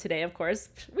one for today, of course.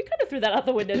 We kind of threw that out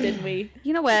the window, didn't we?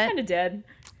 You know We what? kind of did.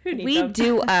 Who needs We them?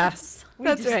 do us. We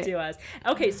That's just right. do us.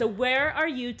 Okay, so where are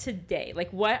you today?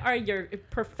 Like, what are your,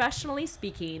 professionally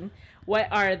speaking, what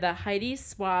are the Heidi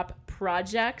Swap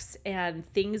projects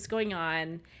and things going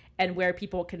on, and where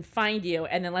people can find you?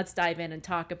 And then let's dive in and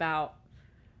talk about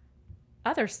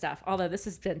other stuff, although this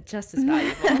has been just as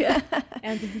valuable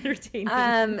and entertaining.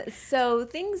 So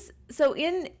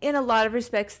in a lot of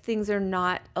respects, things are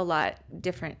not a lot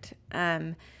different.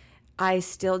 I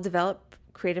still develop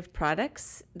creative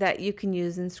products that you can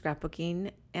use in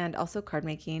scrapbooking and also card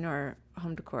making or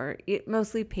home decor,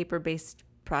 mostly paper-based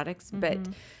products, but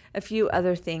a few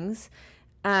other things.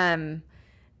 My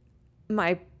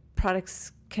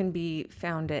products can be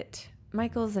found at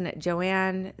Michael's and at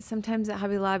Joann, sometimes at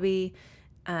Hobby Lobby.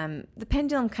 The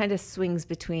pendulum kind of swings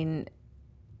between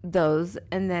those,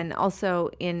 and then also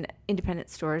in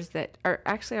independent stores that are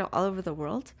actually all over the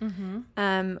world,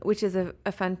 which is a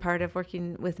fun part of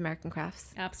working with American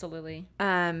Crafts. Absolutely.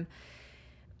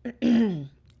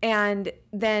 And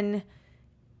then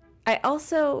I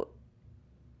also,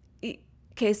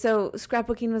 so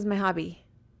scrapbooking was my hobby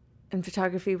and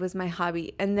photography was my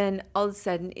hobby. And then all of a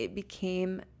sudden it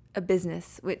became a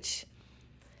business, which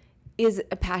is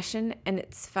a passion and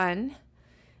it's fun,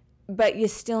 but you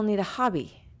still need a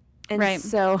hobby. And Right.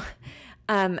 so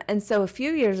a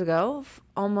few years ago,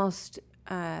 almost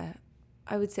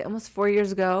 3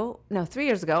 years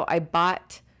ago, I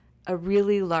bought a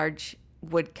really large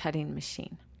wood cutting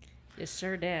machine. You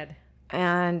sure did.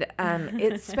 And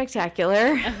it's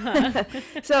spectacular.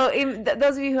 So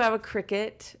those of you who have a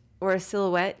Cricut or a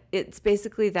Silhouette, it's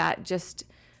basically that, just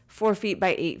 4 feet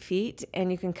by 8 feet,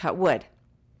 and you can cut wood.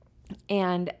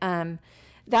 And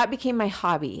that became my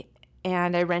hobby.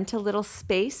 And I rent a little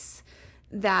space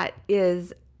that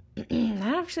is,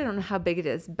 I actually don't know how big it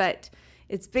is, but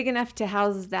it's big enough to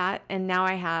house that. And now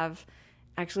I have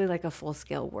actually like a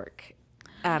full-scale work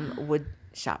wood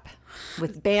shop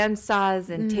with band saws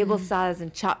and table saws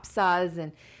and chop saws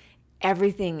and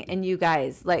everything. And you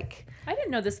guys, like, I didn't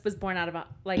know this was born out of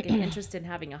like an interest in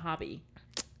having a hobby.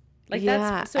 Like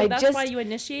Yeah, that's why you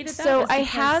initiated that? So Was I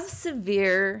because- have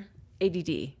severe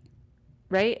ADD,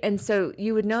 right? And so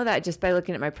you would know that just by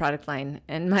looking at my product line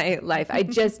and my life. I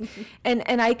just, and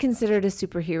I consider it a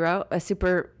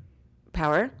superpower.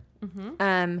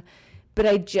 But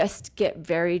I just get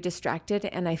very distracted,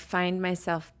 and I find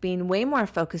myself being way more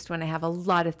focused when I have a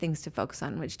lot of things to focus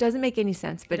on, which doesn't make any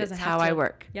sense, but it's doesn't how have I to.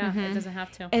 work. Yeah, it doesn't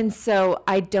have to. And so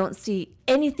I don't see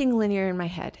anything linear in my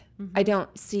head. I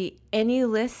don't see any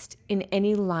list in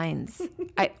any lines.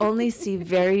 I only see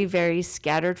very, very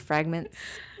scattered fragments.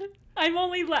 I'm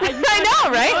only laughing. I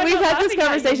know, right? We've had this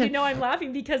conversation. You know, I'm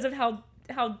laughing because of how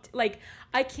like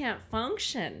I can't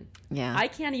function. Yeah. I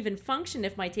can't even function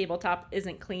if my tabletop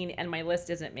isn't clean and my list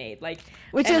isn't made. Like,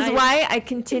 Which and is why I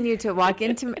continue to walk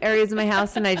into areas of my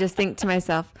house and I just think to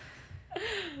myself,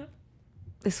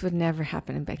 this would never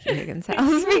happen in Becky Higgins' house,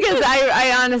 because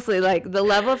I honestly, like, the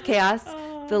level of chaos,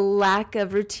 the lack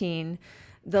of routine,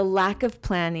 the lack of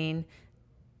planning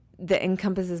that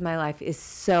encompasses my life is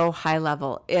so high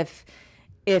level. If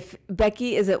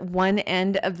Becky is at one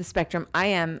end of the spectrum, I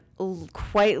am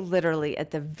quite literally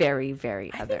at the very,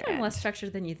 very I other think I'm end. less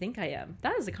structured than you think I am.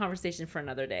 That is a conversation for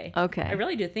another day. Okay. I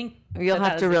really do think You'll that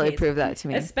have is to the really case. prove that to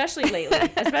me. Especially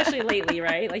lately,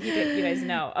 right? Like you guys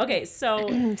know. Okay, so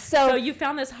you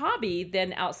found this hobby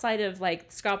then outside of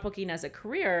like scrapbooking as a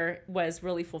career was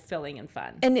really fulfilling and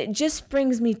fun. And it just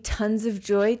brings me tons of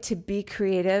joy to be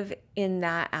creative in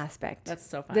that aspect. That's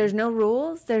so fun. There's no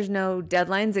rules. There's no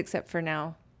deadlines, except for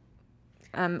now.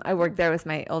 I work there with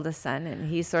my oldest son, and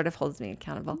he sort of holds me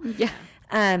accountable. Yeah.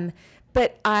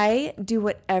 But I do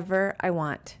whatever I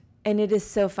want, and it is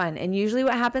so fun. And usually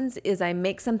what happens is I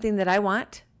make something that I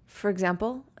want. For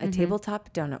example, a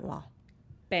tabletop donut wall.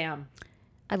 Bam.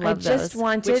 I love I just those.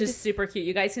 wanted, Which is super cute.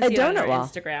 You guys can a see it on donut our wall.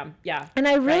 Instagram. Yeah. and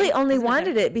I really Right? only Isn't it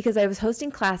wanted better? it because I was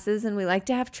hosting classes, and we like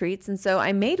to have treats, and so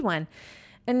I made one.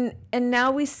 And now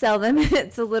we sell them, and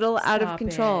it's a little out of Stop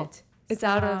control. it. It's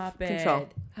out of Stop control.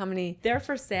 it. How many? They're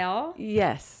for sale.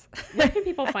 Yes. Where can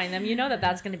people find them? You know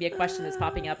that's going to be a question that's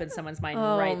popping up in someone's mind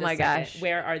right this my second. gosh.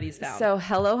 Where are these found? So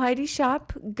Hello Heidi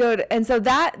shop. And so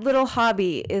that little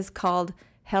hobby is called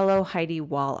Hello Heidi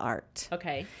Wall Art.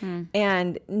 Okay.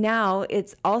 And now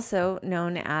it's also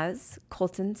known as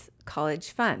Colton's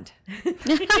College Fund.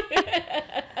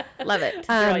 Love it.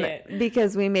 Brilliant.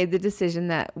 Because we made the decision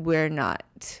that we're not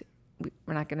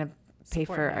going to pay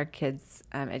Support for them. our kids'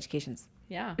 educations.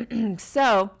 Yeah.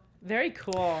 So Very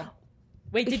cool.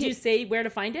 Wait, did He- you say where to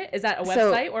find it? Is that a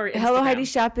So website or Instagram? Hello Heidi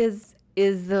shop is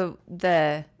the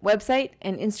website,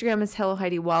 and Instagram is Hello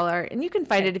Heidi Wall Art, and you can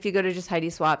find it if you go to just Heidi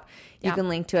Swap. You Yeah. can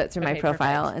link to it through my Okay,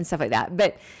 profile perfect. and stuff like that.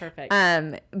 But Perfect.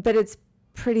 but it's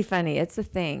pretty funny. It's a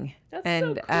thing. That's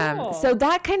and so cool. so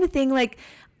that kind of thing, like,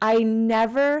 I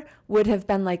never would have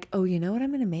been like, oh, you know what I'm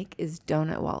going to make is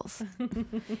donut walls.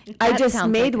 I That just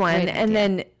sounds made like a one, great and idea.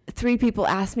 then 3 people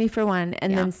asked me for one,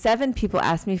 and Yeah. then 7 people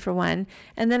asked me for one,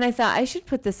 and then I thought I should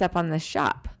put this up on the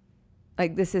shop.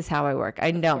 Like, this is how I work.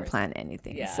 I don't course. plan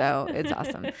anything, Yeah. so it's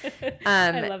awesome.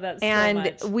 I love that so and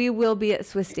much. we will be at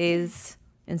Swiss Days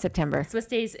in September. Swiss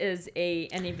Days is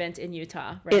an event in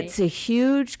Utah, right? It's a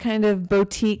huge kind of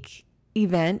boutique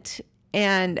event,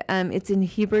 and it's in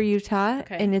Heber, Utah,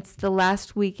 Okay. and it's the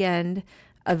last weekend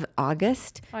of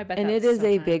August, Oh, I bet and it that's is so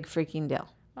a fun. big freaking deal.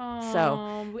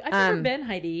 Oh, I've never been,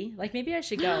 Heidi. Like, maybe I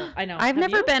should go. I know. I've Have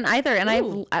never you? been either,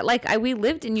 and we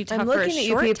lived in Utah I'm for a looking at you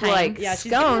short people time. like Yeah,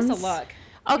 she's giving us scones. a look.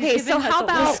 Okay, She's so giving us how a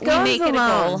about look. we Scones make it a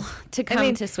alone. goal to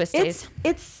come to Swiss Days?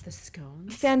 It's The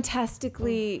scones?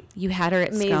 fantastically You had her at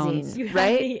amazing, scones. You had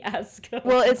right? me at scones.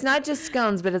 Well, it's not just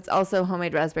scones, but it's also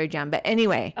homemade raspberry jam. But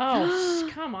anyway, Oh,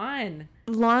 come on.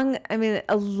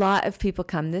 a lot of people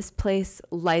come. This place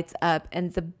lights up,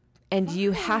 and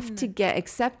you have to get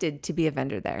accepted to be a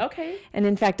vendor there. Okay. And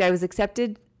in fact, I was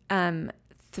accepted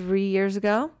 3 years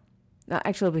ago.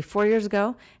 Actually, it'll be 4 years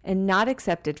ago, and not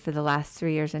accepted for the last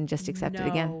 3 years, and just accepted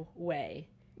again. No way.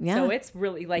 Yeah. So it's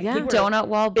really like Yeah. you were- Donut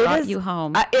wall It brought is- you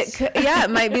home. it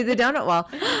might be the donut wall.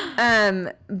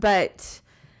 But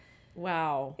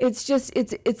Wow. it's just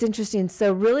it's interesting.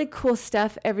 So really cool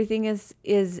stuff. Everything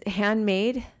is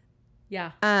handmade.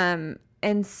 Yeah.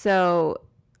 And so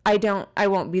I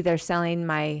won't be there selling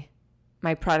my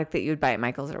product that you would buy at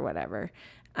Michael's or whatever.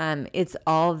 It's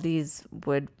all these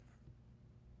wood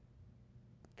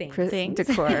Things.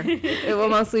 decor. It will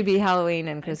mostly be Halloween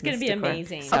and It's Christmas going to be decor.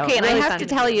 amazing. So, Okay, and really I have fun. to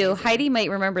tell you, Heidi might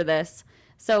remember this.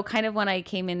 So kind of when I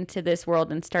came into this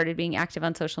world and started being active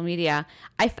on social media,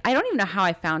 I don't even know how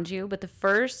I found you, but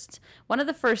one of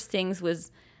the first things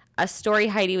was a story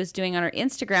Heidi was doing on her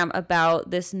Instagram about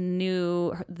the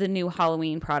new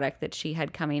Halloween product that she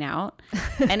had coming out.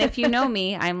 And if you know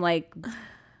me, I'm like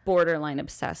borderline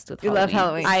obsessed with You Halloween.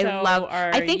 love Halloween.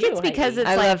 I think it's because Heidi? it's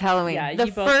I like love Halloween. Yeah, the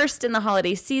you both- first in the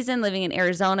holiday season. Living in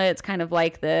Arizona, it's kind of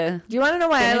like the Do you want to know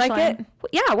why I finish like line. it?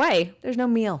 Yeah, why? There's no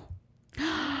meal.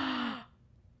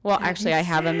 Well, actually, I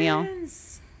have a meal.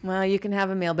 Well, you can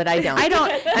have a meal, but I don't. I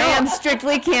don't. I am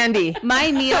strictly candy.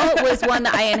 My meal was one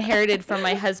that I inherited from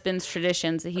my husband's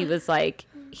traditions. He was like,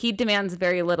 he demands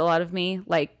very little out of me,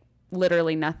 like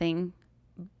literally nothing.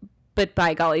 But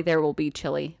by golly, there will be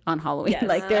chili on Halloween. Yes,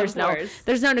 like there's of course.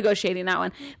 there's no negotiating that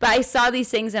one. But I saw these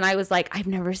things and I was like, I've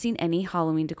never seen any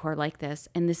Halloween decor like this,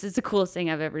 and this is the coolest thing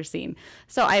I've ever seen.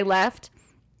 So I left.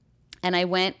 And I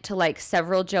went to like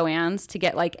several Joann's to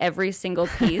get like every single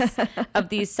piece of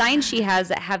these signs she has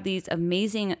that have these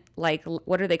amazing, like,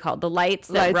 what are they called? The lights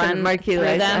that Lights and run marquee through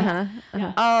lights,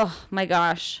 them. Oh my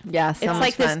gosh. Yeah, so it's much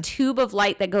like fun. this tube of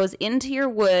light that goes into your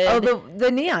wood. Oh, the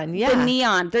neon, yeah. The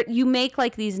neon. You make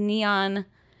like these neon.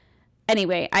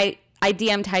 Anyway, I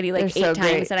DM'd Heidi like They're 8 so times,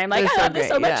 great. and I'm like, They're I so love this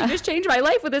so great, much. yeah. You just changed my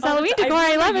life with this Halloween decor.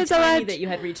 I love it so told me much. that you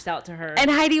had reached out to her.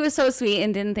 And Heidi was so sweet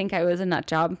and didn't think I was a nut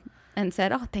job and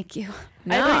said, "Oh, thank you."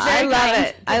 No, was I very love kind.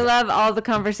 it. I love all the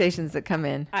conversations that come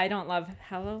in. I don't love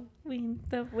Halloween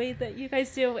the way that you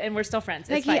guys do, and we're still friends.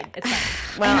 It's Like, fine. It's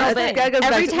fine. Well, I know, it's but gotta go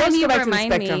back every to- time let's you go back to the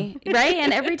remind spectrum. me, right?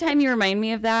 And every time you remind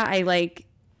me of that, I like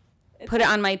put it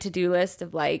on my to-do list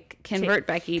of like convert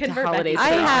Becky to Convert holidays.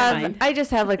 Becky. I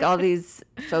just have like all these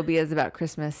phobias about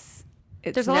Christmas.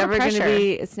 It's There's a lot of never going to pressure.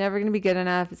 be. It's never going to be good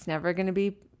enough. It's never going to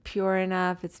be pure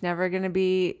enough. It's never going to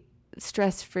be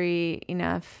stress-free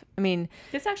enough. I mean,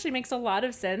 This actually makes a lot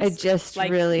of sense. I just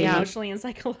like, really- emotionally and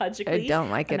psychologically. I don't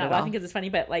like I'm it not at laughing all. because it's funny,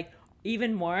 but like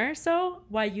even more so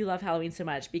why you love Halloween so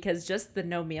much, because just the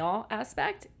no meal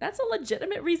aspect, that's a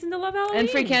legitimate reason to love Halloween. and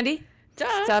free candy.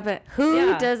 Duh. Stop it. Who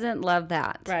Yeah. doesn't love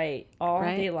that? Right. All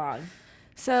Right? day long.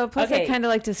 So plus, I Okay. kind of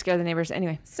like to scare the neighbors.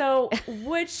 Anyway. So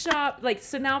wood shop, like,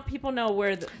 so now people know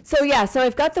where the, So yeah, so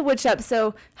I've got the wood shop.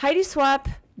 So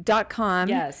HeidiSwap.com.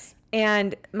 yes.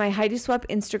 And my Heidi Swap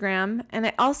Instagram. And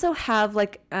I also have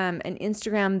like an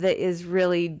Instagram that is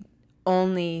really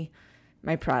only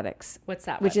my products. What's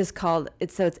that Which one? is called,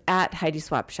 it's at Heidi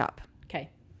Swap Shop. Okay.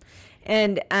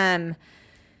 And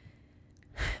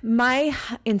my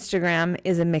Instagram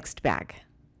is a mixed bag.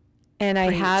 And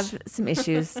I have some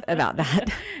issues about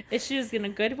that. Issues in a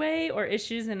good way or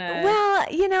issues in a Well,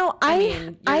 you know, I mean,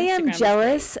 your I am Instagram is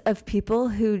jealous of people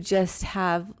who just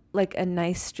have like a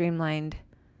nice streamlined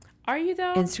Are you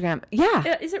though? Instagram.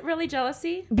 Yeah. Is it really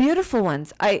jealousy? Beautiful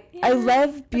ones. I Yeah,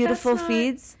 love but beautiful that's not-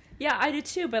 feeds. Yeah, I do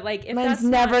too, but like if Mine's that's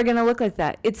never not, going to look like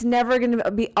that. It's never going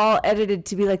to be all edited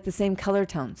to be like the same color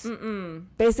tones.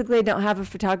 Basically, I don't have a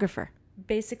photographer.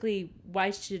 basically why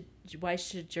should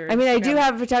your I mean, I do Instagram-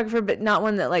 have a photographer, but not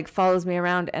one that like follows me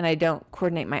around, and I don't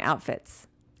coordinate my outfits.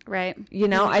 Right. You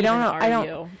know, Who I don't even know. I are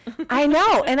don't. you? I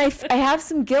know, and I have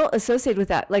some guilt associated with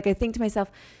that. Like I think to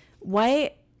myself,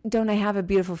 why don't I have a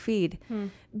beautiful feed?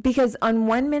 Because on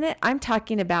 1 minute I'm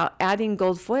talking about adding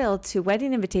gold foil to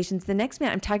wedding invitations. The next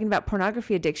minute I'm talking about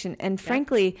pornography addiction, and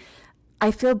frankly, I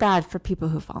feel bad for people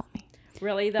who follow me.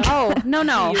 Really though? Oh, no.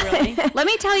 Do you really? Let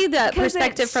me tell you the 'Cause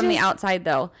perspective it's from the just- outside,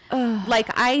 though. Like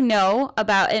I know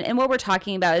about, and what we're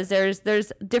talking about is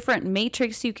there's different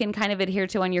matrix you can kind of adhere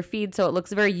to on your feed, so it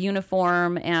looks very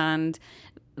uniform and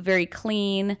very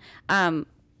clean.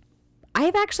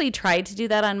 I've actually tried to do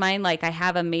that on mine. Like, I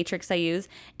have a matrix I use.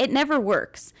 It never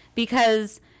works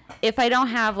because if I don't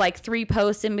have like 3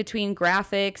 posts in between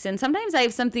graphics, and sometimes I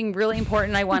have something really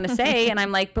important I want to say, and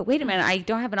I'm like, but wait a minute, I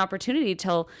don't have an opportunity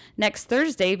till next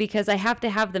Thursday because I have to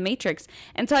have the matrix.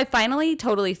 And so I finally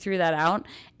totally threw that out.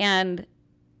 And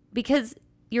because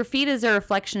your feed is a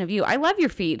reflection of you. I love your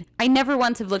feed. I never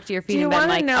once have looked at your feed and been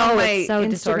like, know oh, my it's so Instagram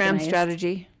disorganized.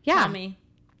 strategy? Yeah. Tell me.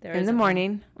 There In the isn't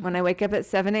morning, when I wake up at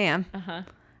 7 a.m., one. Uh-huh.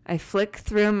 I flick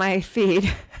through my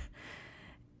feed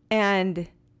and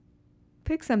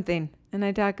pick something and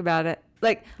I talk about it.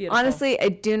 Like, Beautiful. honestly,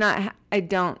 I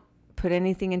don't put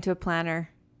anything into a planner.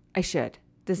 I should.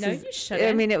 No, you shouldn't.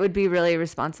 I mean, it would be really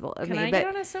irresponsible of Can me. I but get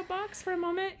on a soapbox for a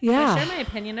moment? Yeah. Can I share my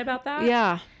opinion about that?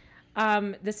 yeah.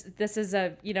 This is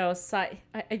a,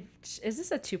 is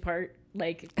this a 2-part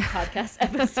like podcast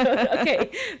episode?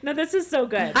 Okay. No, this is so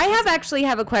good. I actually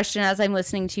have a question as I'm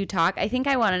listening to you talk. I think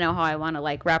I want to know how I want to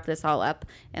like wrap this all up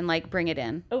and like bring it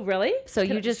in. Oh, really? So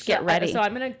you just get ready. So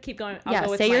I'm going to keep going. I'll Yeah,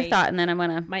 go with say your thought and then I'm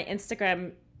going to. My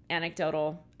Instagram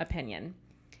anecdotal opinion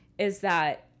is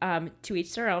that to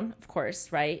each their own, of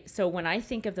course, right? So when I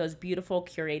think of those beautiful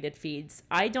curated feeds,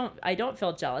 I don't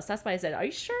feel jealous. That's why I said, are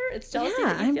you sure it's jealousy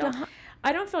Yeah, that you feel?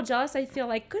 I don't feel jealous. I feel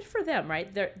like good for them,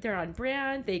 right? They're on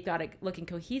brand. They've got it looking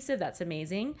cohesive. That's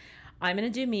amazing. I'm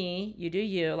going to do me, you do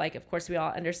you. Like, of course, we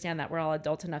all understand that we're all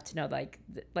adult enough to know,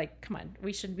 like, come on,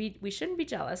 we shouldn't be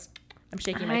jealous. I'm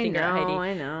shaking my finger at Heidi.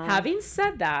 I know. Having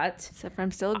said that, Except for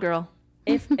I'm still a girl.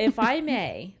 if I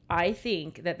may, I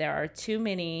think that there are too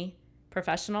many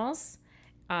professionals,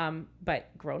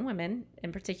 but grown women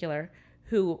in particular,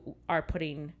 who are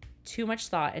putting too much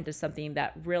thought into something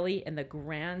that really, in the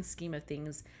grand scheme of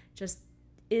things, just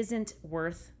isn't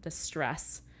worth the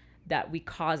stress that we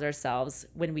cause ourselves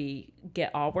when we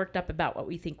get all worked up about what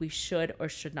we think we should or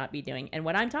should not be doing. And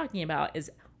what I'm talking about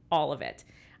is all of it.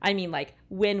 I mean, like,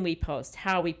 when we post,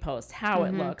 how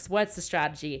it looks, what's the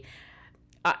strategy.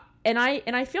 And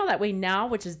I feel that way now,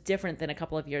 which is different than a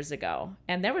couple of years ago.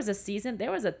 And there was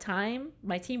a time,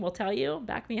 my team will tell you,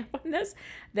 back me up on this,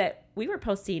 that we were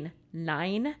posting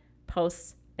 9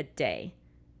 posts a day.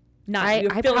 I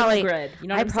probably, grid. You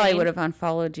know what I I'm probably saying? would have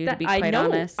unfollowed you, to be quite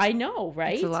honest. I know,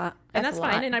 right? That's a lot. And That's that's a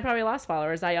fine. lot. And I probably lost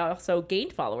followers. I also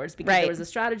gained followers because Right. there was a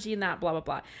strategy in that, blah, blah,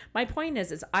 blah. My point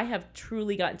is I have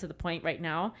truly gotten to the point right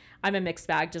now. I'm a mixed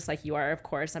bag, just like you are, of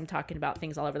course. I'm talking about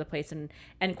things all over the place. And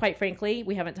quite frankly,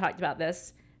 we haven't talked about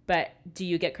this, but do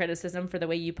you get criticism for the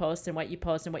way you post and what you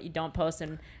don't post?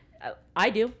 And I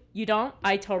do. You don't?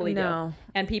 I totally No.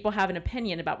 do. And people have an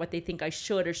opinion about what they think I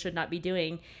should or should not be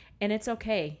doing. And it's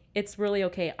okay. It's really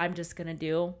okay. I'm just going to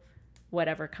do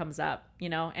whatever comes up,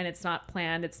 and it's not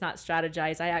planned. It's not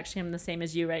strategized. I actually am the same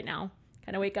as you right now.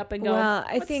 Kind of wake up and go, Well,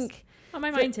 I what's think on my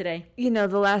mind today? the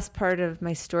last part of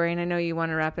my story, and I know you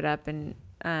want to wrap it up, and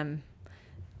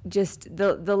just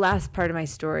the last part of my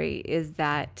story is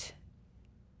that,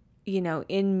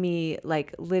 in me,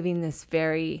 like, living this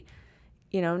very,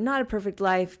 not a perfect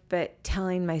life, but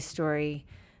telling my story,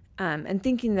 and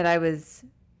thinking that I was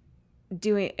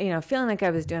doing, feeling like I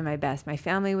was doing my best. My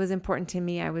family was important to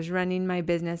me. I was running my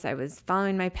business. I was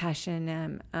following my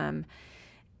passion,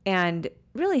 and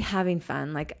really having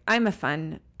fun. Like, I'm a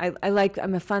fun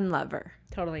lover.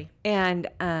 Totally. And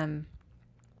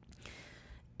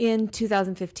in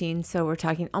 2015, so we're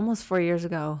talking almost 4 years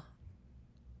ago,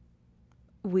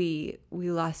 we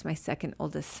lost my second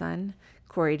oldest son,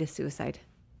 Corey, to suicide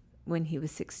when he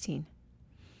was 16.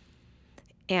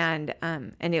 And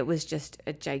it was just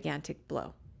a gigantic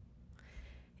blow.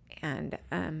 And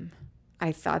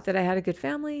I thought that I had a good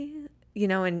family,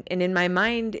 and in my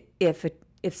mind, if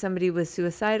somebody was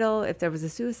suicidal, if there was a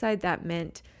suicide, that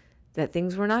meant that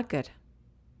things were not good,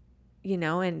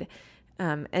 and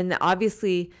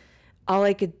obviously all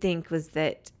I could think was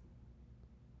that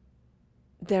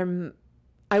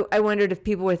I wondered if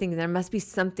people were thinking there must be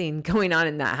something going on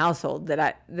in that household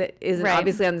that isn't Right.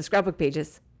 obviously on the scrapbook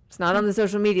pages. It's not on the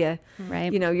social media.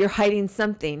 Right. You're hiding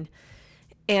something.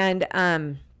 And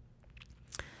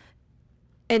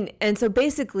so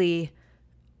basically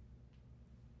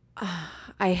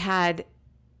I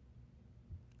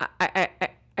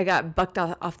got bucked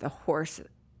off the horse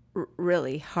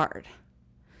really hard.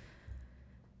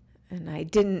 And I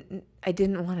didn't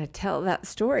want to tell that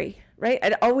story, right?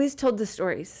 I'd always told the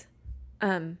stories,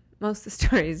 most of the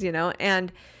stories,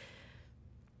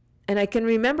 and I can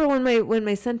remember when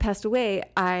my son passed away,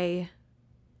 I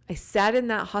sat in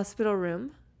that hospital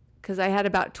room because I had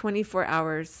about 24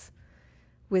 hours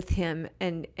with him,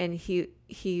 and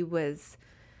he was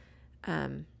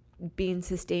being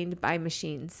sustained by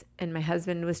machines, and my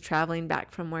husband was traveling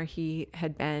back from where he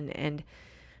had been, and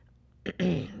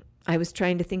I was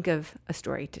trying to think of a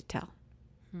story to tell,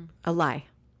 a lie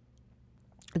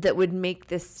that would make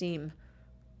this seem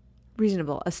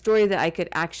reasonable, a story that I could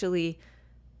actually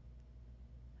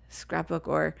scrapbook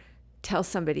or tell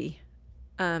somebody.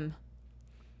 And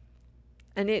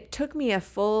it took me a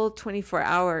full 24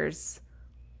 hours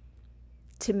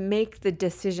to make the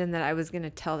decision that I was going to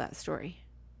tell that story.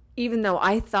 Even though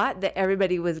I thought that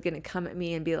everybody was going to come at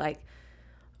me and be like,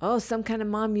 oh, some kind of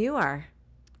mom you are.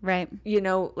 Right. You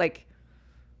know, like,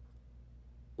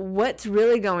 what's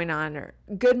really going on? Or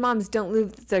good moms don't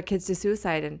lose their kids to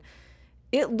suicide. And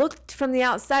it looked from the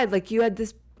outside like you had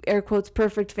this, air quotes,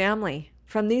 perfect family.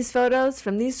 From these photos,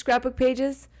 from these scrapbook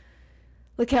pages,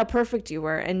 look how perfect you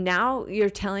were. And now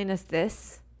you're telling us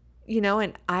this, you know,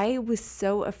 and I was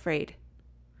so afraid.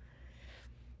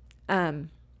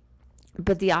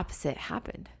 But the opposite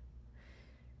happened.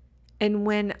 And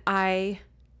when I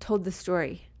told the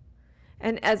story,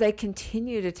 and as I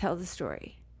continue to tell the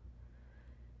story,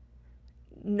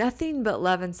 nothing but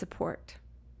love and support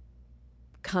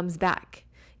comes back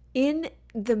in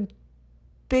the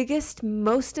biggest,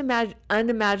 most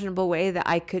unimaginable way that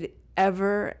I could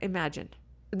ever imagine.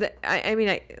 Like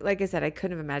I said, I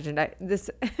couldn't have imagined this.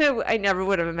 I never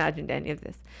would have imagined any of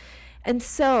this. And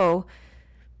so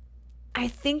I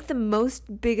think the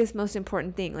biggest, most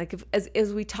important thing, like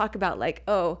as we talk about, like,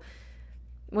 oh,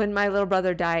 when my little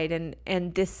brother died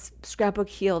and this scrapbook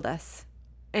healed us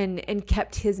and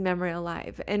kept his memory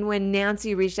alive. And when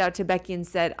Nancy reached out to Becky and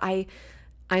said,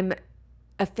 I'm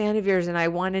a fan of yours and I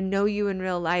want to know you in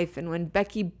real life. And when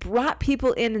Becky brought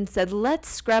people in and said, let's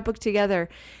scrapbook together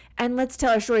and let's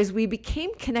tell our stories, we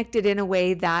became connected in a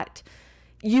way that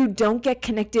you don't get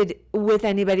connected with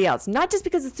anybody else. Not just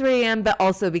because it's 3 a.m., but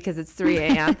also because it's 3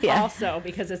 a.m. Yeah. Also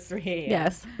because it's 3 a.m.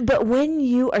 Yes. But when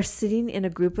you are sitting in a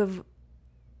group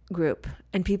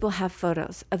and people have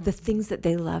photos of the things that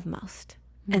they love most,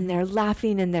 and they're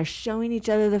laughing and they're showing each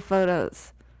other the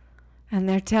photos and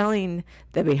they're telling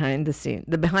the behind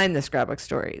the scrapbook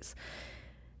stories,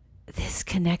 this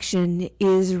connection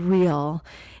is real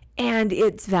and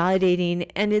it's validating,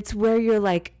 and it's where you're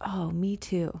like, oh, me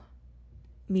too.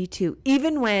 Me too.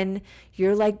 Even when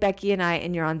you're like Becky and I,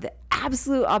 and you're on the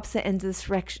absolute opposite ends of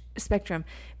the spectrum,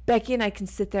 Becky and I can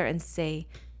sit there and say,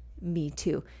 me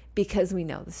too, because we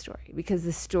know the story, because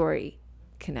the story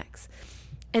connects.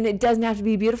 And it doesn't have to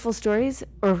be beautiful stories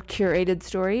or curated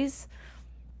stories.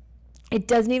 It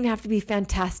doesn't even have to be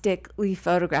fantastically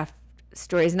photographed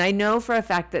stories. And I know for a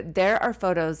fact that there are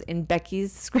photos in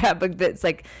Becky's scrapbook that's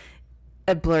like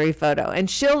a blurry photo, and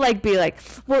she'll like be like,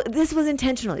 well, this was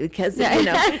intentionally because, you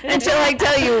know, and she'll like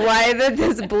tell you why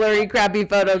this blurry crappy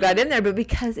photo got in there, but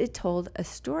because it told a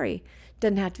story.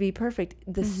 Doesn't have to be perfect.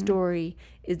 The story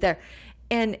is there.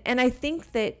 And I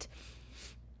think that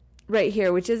right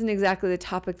here, which isn't exactly the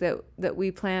topic that we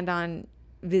planned on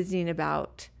visiting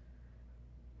about,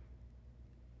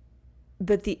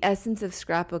 but the essence of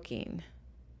scrapbooking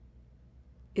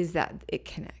is that it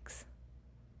connects.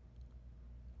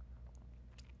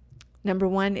 Number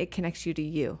one, it connects you to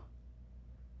you.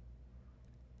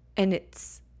 And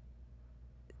it's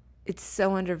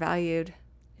so undervalued.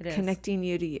 It is. Connecting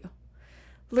you to you.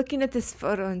 Looking at this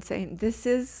photo and saying, this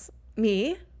is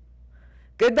me.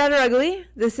 Good, bad, or ugly.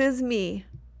 This is me.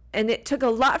 And it took a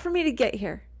lot for me to get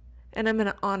here. And I'm going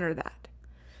to honor that.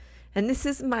 And this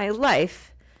is my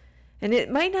life. And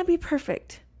it might not be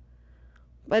perfect.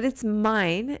 But it's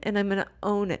mine. And I'm going to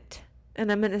own it.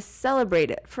 And I'm going to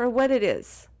celebrate it for what it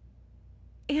is.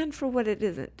 And for what it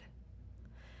isn't.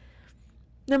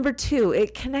 Number two,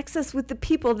 it connects us with the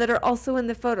people that are also in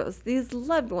the photos. These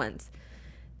loved ones.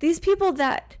 These people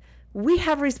that we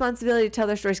have a responsibility to tell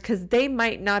their stories, because they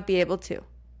might not be able to.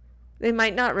 They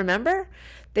might not remember.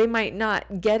 They might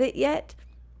not get it yet.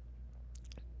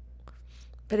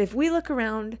 But if we look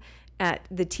around at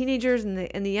the teenagers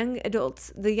and the young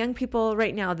adults, the young people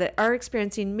right now that are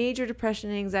experiencing major depression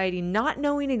and anxiety, not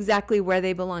knowing exactly where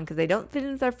they belong because they don't fit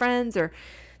in with their friends, or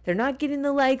they're not getting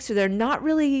the likes, or they're not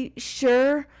really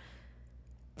sure,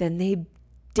 then they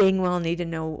dang well need to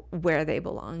know where they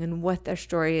belong and what their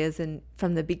story is, and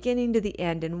from the beginning to the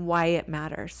end, and why it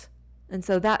matters. And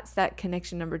so that's that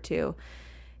connection number two.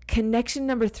 Connection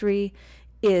number three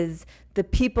is the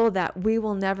people that we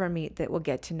will never meet that will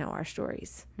get to know our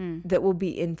stories, that will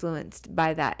be influenced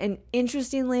by that. And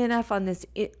interestingly enough, on this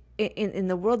in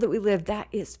the world that we live, that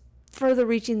is further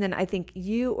reaching than I think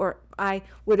you or I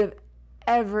would have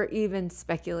ever even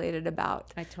speculated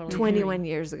about. I totally 21 agree.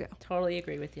 years ago. Totally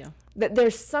agree with you. That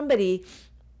there's somebody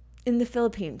in the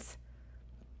Philippines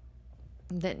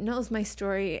that knows my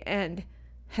story and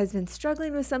has been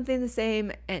struggling with something the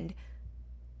same, and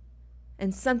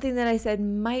And something that I said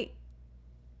might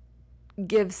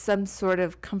give some sort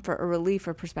of comfort or relief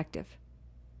or perspective.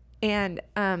 And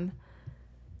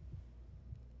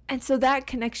so that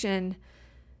connection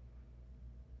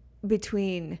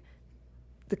between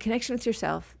the connection with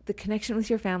yourself, the connection with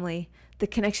your family, the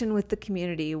connection with the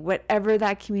community, whatever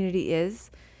that community is,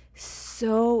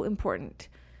 so important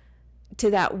to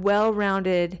that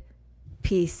well-rounded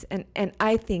piece. And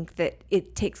I think that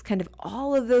it takes kind of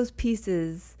all of those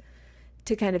pieces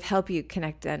to kind of help you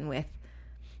connect then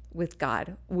with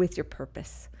God, with your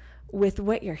purpose, with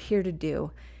what you're here to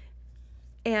do.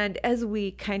 And as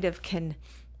we kind of can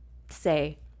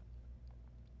say,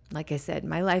 like I said,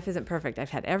 my life isn't perfect.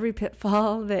 I've had every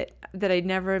pitfall that I'd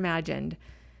never imagined.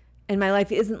 And my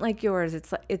life isn't like yours.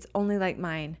 It's only like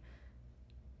mine.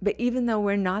 But even though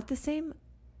we're not the same,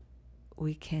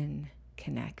 we can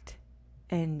connect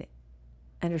and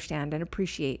understand and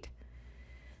appreciate.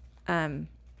 And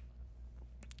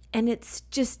it's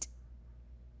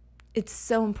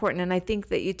so important. And I think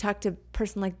that you talk to a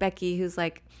person like Becky, who's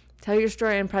like, tell your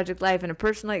story on Project Life. And a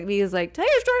person like me is like, tell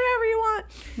your story however you want.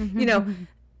 You know,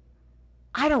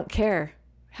 I don't care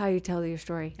how you tell your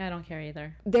story. I don't care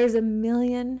either. There's a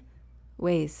million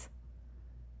ways,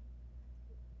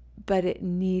 but it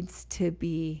needs to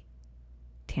be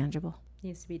tangible. It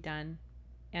needs to be done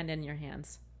and in your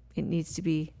hands. It needs to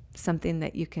be something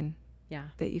that you can,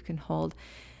 that you can hold.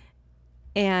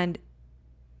 And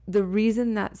the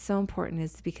reason that's so important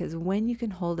is because when you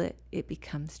can hold it, it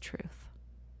becomes truth.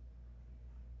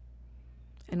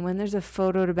 And when there's a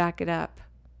photo to back it up,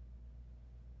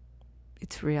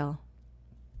 it's real.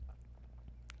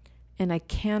 And I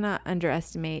cannot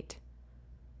underestimate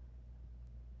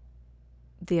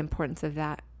the importance of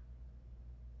that.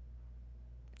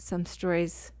 Some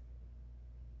stories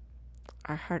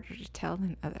are harder to tell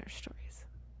than other stories.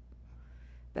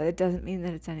 But it doesn't mean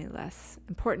that it's any less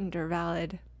important or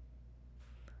valid.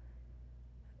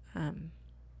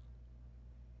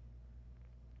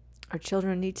 Our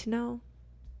children need to know.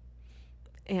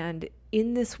 And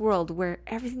in this world where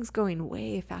everything's going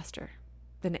way faster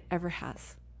than it ever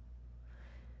has,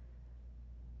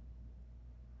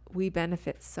 we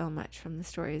benefit so much from the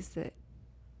stories that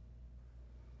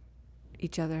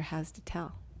each other has to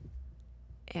tell.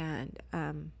 And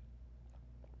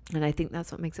I think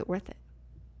that's what makes it worth it.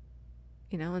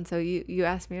 You know, and so you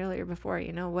asked me earlier before,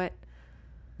 you know, what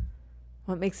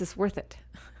makes this worth it?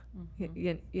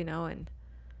 Mm-hmm. You know, and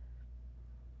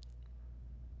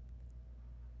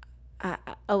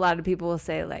a lot of people will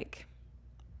say like,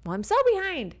 well, I'm so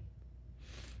behind.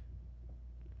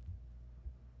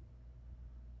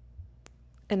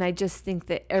 And I just think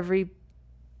that every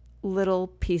little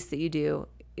piece that you do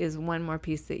is one more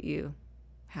piece that you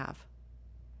have.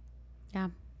 Yeah.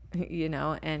 You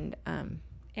know, and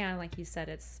like you said,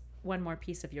 it's one more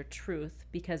piece of your truth,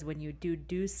 because when you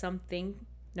do something,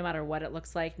 no matter what it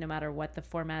looks like, no matter what the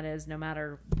format is, no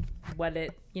matter what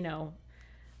it, you know,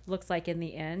 looks like in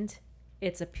the end,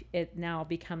 it now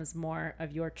becomes more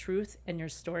of your truth and your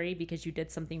story because you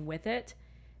did something with it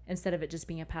instead of it just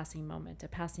being a passing moment, a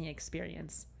passing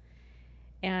experience.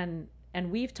 And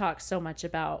we've talked so much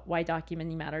about why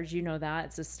documenting matters. You know that.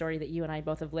 It's a story that you and I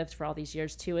both have lived for all these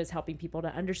years too, is helping people to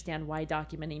understand why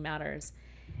documenting matters.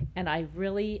 And I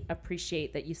really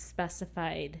appreciate that you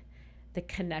specified the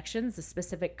connections, the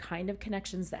specific kind of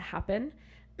connections that happen.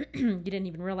 You didn't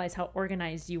even realize how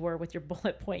organized you were with your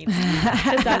bullet points.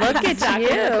 Look exactly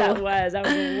at you. That was a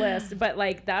list. But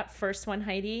like that first one,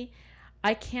 Heidi,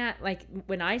 I can't, like,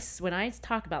 when I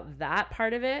talk about that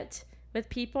part of it with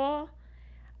people,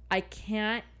 I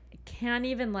can't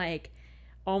even like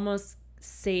almost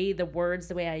say the words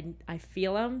the way I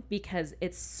feel them, because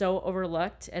it's so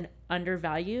overlooked and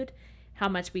undervalued how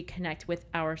much we connect with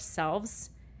ourselves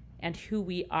and who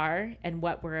we are and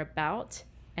what we're about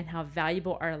and how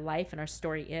valuable our life and our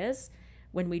story is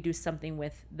when we do something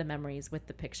with the memories, with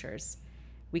the pictures.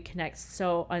 We connect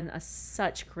so on a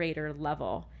such greater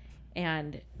level,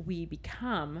 and we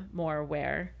become more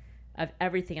aware of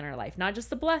everything in our life, not just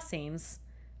the blessings,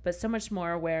 but so much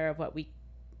more aware of what we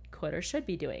could or should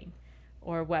be doing,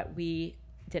 or what we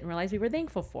didn't realize we were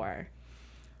thankful for.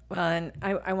 Well, and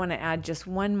I want to add just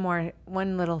one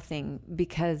little thing,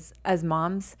 because as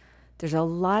moms, there's a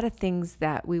lot of things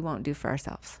that we won't do for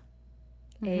ourselves.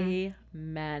 Mm-hmm.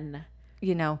 Amen.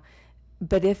 You know,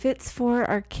 but if it's for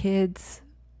our kids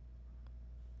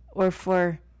or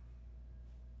for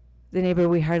the neighbor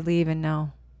we hardly even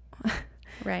know,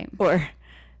 right, or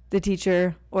the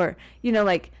teacher, or, you know,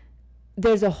 like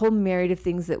there's a whole myriad of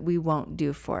things that we won't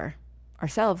do for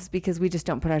ourselves because we just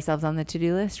don't put ourselves on the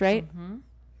to-do list, right? Mm-hmm.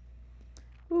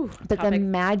 Ooh, but the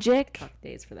magic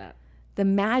days for that. the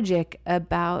magic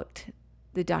about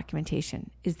the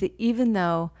documentation is that even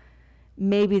though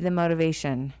maybe the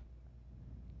motivation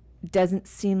doesn't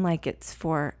seem like it's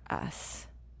for us,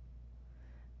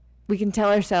 we can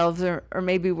tell ourselves, or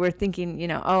maybe we're thinking, you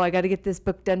know, oh, I got to get this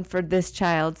book done for this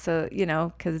child. So, you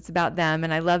know, because it's about them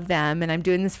and I love them and I'm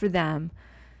doing this for them.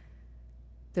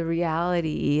 The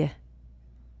reality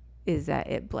is that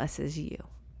it blesses you.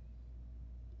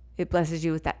 It blesses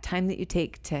you with that time that you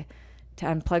take to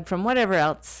unplug from whatever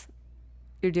else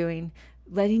you're doing,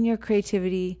 letting your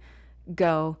creativity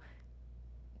go,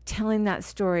 telling that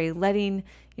story, letting,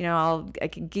 you know, I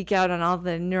can geek out on all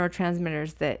the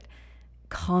neurotransmitters that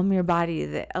calm your body,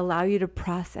 that allow you to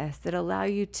process, that allow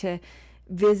you to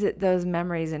visit those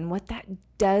memories and what that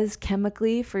does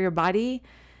chemically for your body.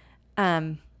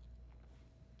 It's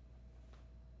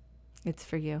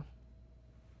for you.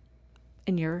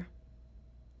 And you're,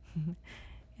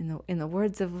 in the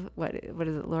words of what is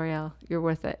it, L'Oreal? You're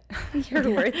worth it. You're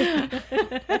worth it.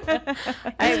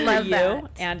 I love you,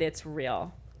 that. And it's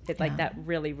real. It like that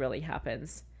really, really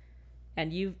happens.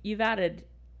 And you've added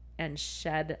and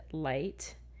shed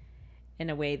light in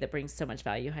a way that brings so much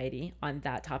value, Heidi, on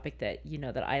that topic that, you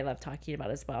know, that I love talking about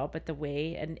as well. But the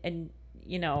way, and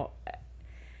you know,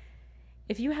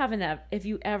 if you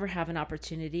ever have an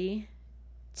opportunity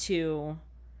to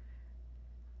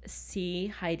see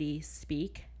Heidi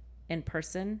speak in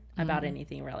person about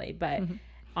anything really, but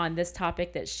on this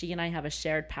topic that she and I have a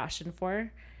shared passion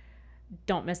for,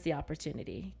 don't miss the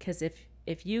opportunity. Because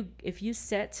if you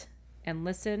sit and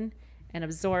listen and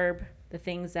absorb the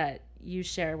things that you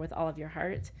share with all of your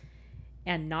heart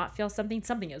and not feel something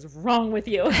is wrong with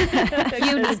you.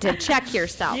 You need to check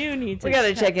yourself. We got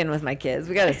to check in with my kids.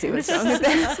 We got to see what's wrong with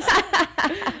them.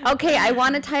 Okay, I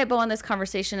want to tie a bow on this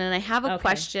conversation, and I have a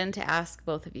question to ask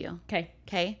both of you.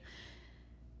 Okay.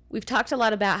 We've talked a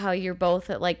lot about how you're both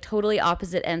at like totally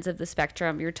opposite ends of the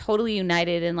spectrum. You're totally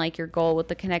united in like your goal with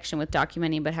the connection with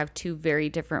documenting, but have two very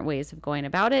different ways of going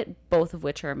about it, both of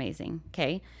which are amazing.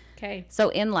 Okay. So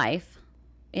in life,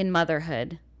 in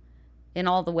motherhood, in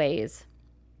all the ways,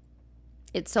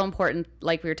 it's so important,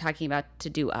 like we were talking about,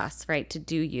 to do us, right? To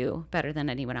do you better than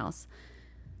anyone else.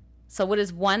 So what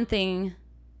is one thing,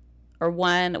 or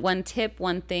one tip,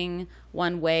 one thing,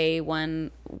 one way, one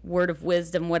word of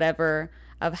wisdom, whatever,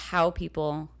 of how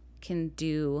people can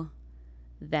do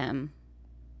them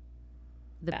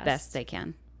the best they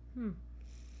can? No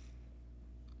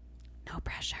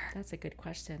pressure. That's a good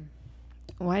question.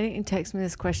 Why didn't you text me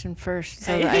this question first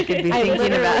so that I could be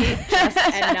thinking about it?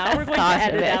 And now we're going to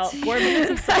edit out 4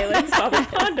 minutes of silence while we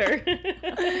ponder.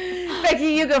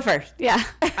 Becky, you go first. Yeah.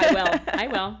 I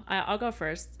will. I'll go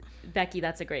first. Becky,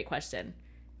 that's a great question.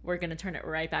 We're going to turn it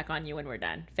right back on you when we're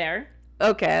done. Fair?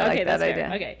 Okay, I like that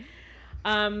idea. Okay.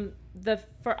 I'll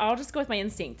just go with my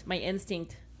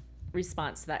instinct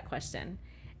response to that question.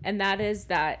 And that is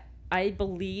that I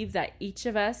believe that each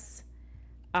of us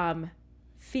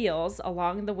feels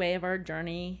along the way of our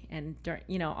journey and,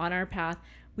 you know, on our path,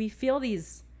 we feel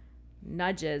these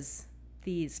nudges,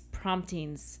 these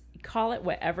promptings, call it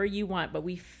whatever you want, but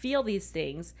we feel these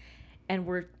things and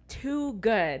we're too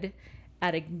good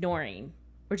at ignoring.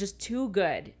 We're just too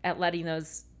good at letting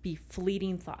those be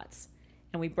fleeting thoughts.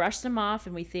 And we brush them off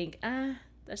and we think,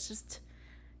 that's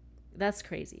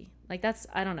crazy. Like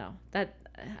I don't know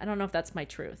if that's my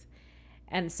truth.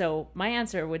 And so my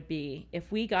answer would be,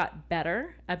 if we got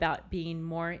better about being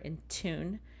more in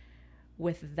tune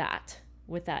with that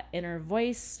inner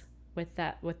voice, with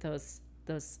those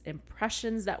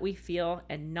impressions that we feel,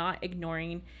 and not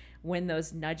ignoring when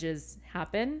those nudges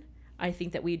happen, I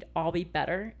think that we'd all be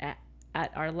better at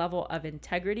our level of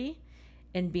integrity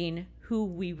and being who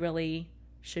we really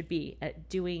should be at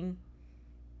doing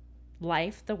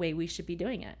life the way we should be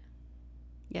doing it.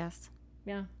 Yes.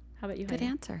 Yeah. How about you? Good Heidi?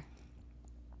 answer.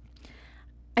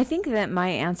 I think that my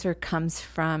answer comes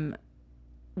from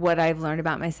what I've learned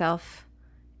about myself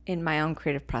in my own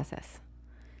creative process,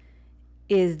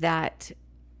 is that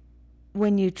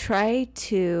when you try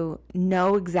to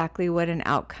know exactly what an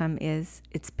outcome is,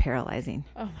 it's paralyzing.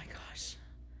 Oh my gosh.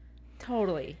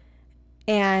 Totally.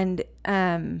 And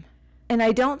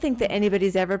I don't think that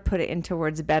anybody's ever put it into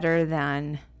words better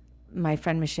than my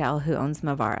friend Michelle, who owns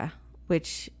Movara,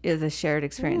 which is a shared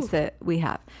experience that we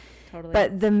have. Totally.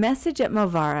 But the message at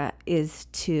Movara is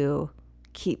to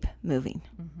keep moving.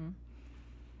 Mm-hmm.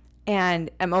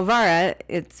 And at Movara,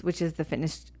 which is the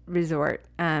fitness resort,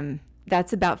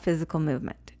 that's about physical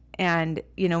movement. And,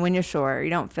 you know, when you're sore, you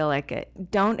don't feel like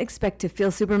it. Don't expect to feel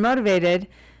super motivated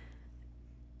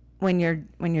when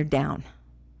you're down.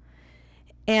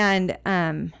 And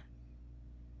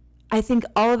I think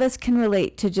all of us can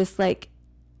relate to just like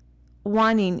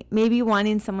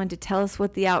wanting someone to tell us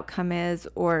what the outcome is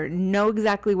or know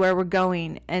exactly where we're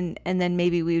going, and then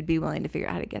maybe we would be willing to figure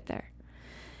out how to get there.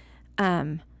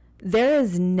 There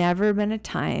has never been a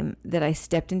time that I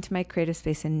stepped into my creative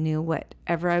space and knew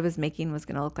whatever I was making was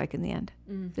going to look like in the end.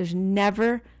 There's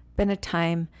never been a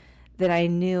time that I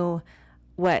knew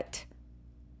what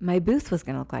my booth was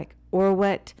going to look like or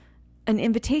what an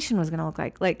invitation was going to look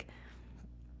like. Like,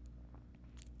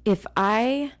 if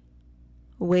I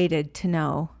waited to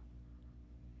know,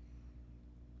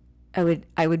 I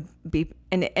would be,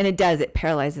 and it does, it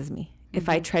paralyzes me if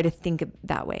I try to think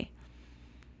that way.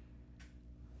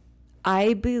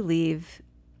 I believe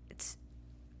it's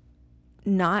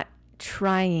not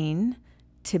trying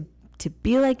to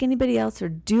be like anybody else or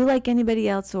do like anybody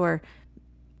else or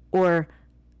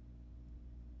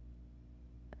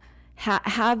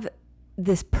have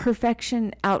this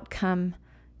perfection outcome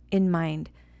in mind.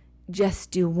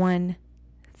 Just do one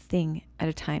thing at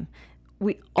a time.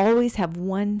 We always have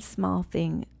one small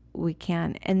thing we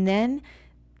can, and then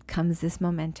comes this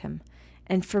momentum.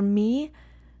 And for me,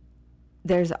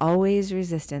 there's always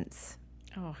resistance.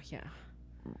 Oh, yeah.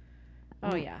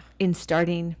 Oh, yeah. In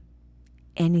starting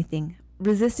anything.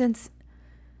 Resistance,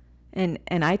 and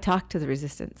I talk to the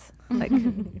resistance. Like,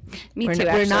 Me too,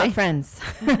 we're not friends.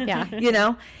 Yeah. You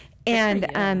know? And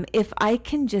if I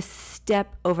can just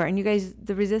step over, and you guys,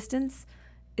 the resistance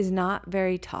is not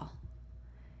very tall.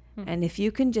 And if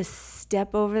you can just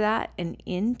step over that and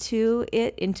into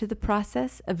the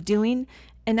process of doing,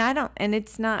 and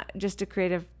it's not just a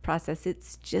creative process,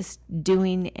 it's just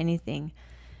doing anything.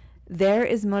 There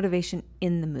is motivation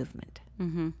in the movement.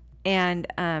 Mm-hmm.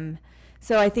 And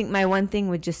so I think my one thing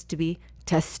would just to be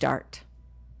to start.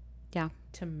 Yeah.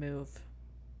 To move.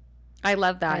 I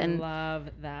love that. I love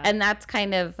that. And that's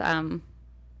kind of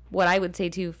what I would say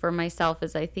too for myself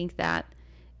is I think that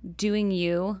doing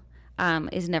you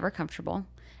is never comfortable.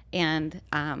 And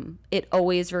it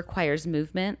always requires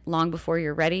movement long before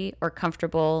you're ready or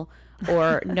comfortable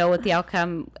or know what the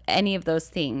outcome, any of those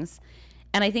things.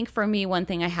 And I think for me, one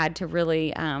thing I had to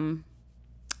really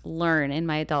learn in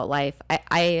my adult life,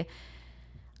 I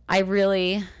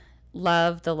really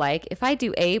love the, like, if I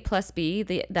do A plus B,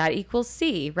 that equals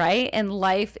C, right? And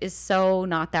life is so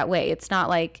not that way. It's not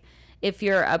like if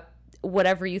you're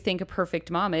whatever you think a perfect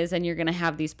mom is and you're going to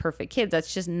have these perfect kids.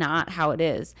 That's just not how it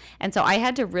is. And so I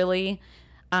had to really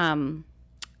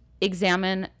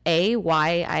examine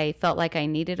why I felt like I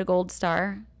needed a gold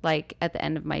star, like at the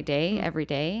end of my day, every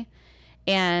day.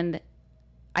 And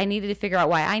I needed to figure out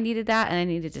why I needed that, and I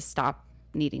needed to stop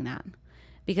needing that.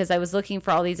 Because I was looking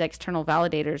for all these external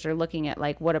validators, or looking at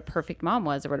like what a perfect mom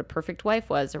was, or what a perfect wife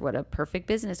was, or what a perfect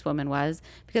businesswoman was,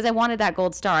 because I wanted that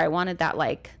gold star. I wanted that,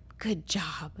 like, good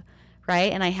job,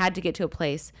 right? And I had to get to a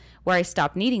place where I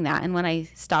stopped needing that. And when I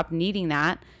stopped needing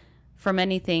that from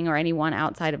anything or anyone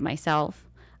outside of myself,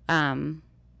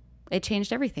 it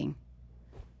changed everything,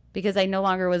 because I no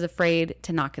longer was afraid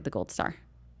to not get the gold star.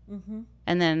 Mm-hmm.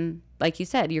 And then, like you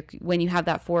said, when you have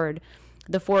that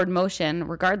the forward motion,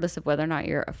 regardless of whether or not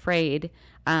you're afraid,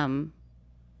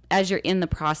 as you're in the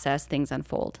process, things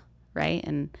unfold, right?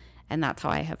 And that's how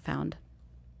I have found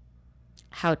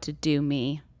how to do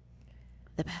me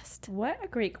the best. What a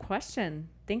great question.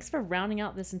 Thanks for rounding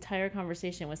out this entire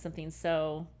conversation with something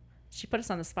so... She put us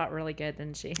on the spot really good,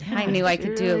 didn't she? I knew I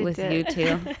could do it with you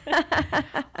too.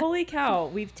 Holy cow.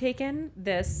 We've taken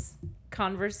this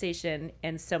conversation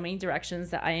in so many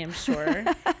directions that I am sure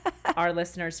our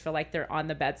listeners feel like they're on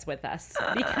the beds with us,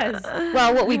 because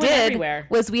what we did everywhere.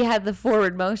 was we had the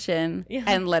forward motion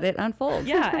and let it unfold.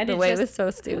 Yeah, and the way it was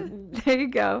supposed to. There you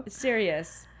go.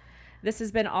 Serious. This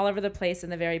has been all over the place in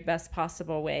the very best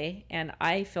possible way, and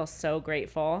I feel so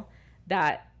grateful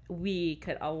that we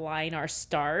could align our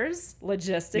stars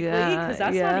logistically, because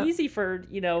that's not easy for,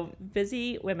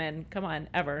 busy women. Come on,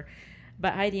 ever.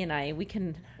 But Heidi and I,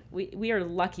 we are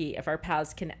lucky if our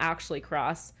paths can actually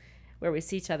cross where we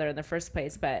see each other in the first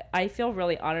place. But I feel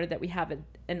really honored that we have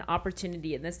an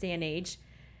opportunity in this day and age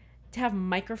to have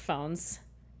microphones,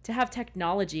 to have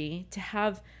technology, to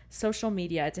have social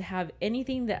media, to have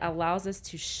anything that allows us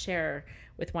to share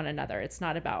with one another. It's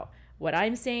not about what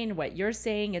I'm saying, what you're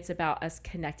saying. It's about us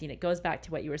connecting. It goes back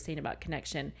to what you were saying about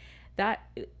connection, that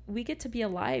we get to be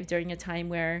alive during a time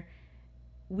where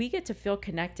we get to feel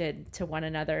connected to one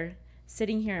another,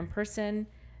 sitting here in person,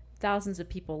 thousands of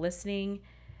people listening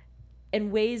in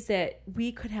ways that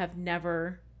we could have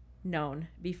never known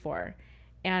before.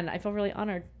 And I feel really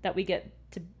honored that we get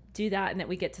to do that, and that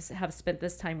we get to have spent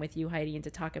this time with you, Heidi, and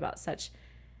to talk about such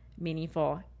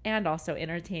meaningful, and also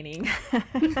entertaining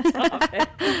topic.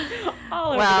 All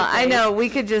over the Well, I place. know we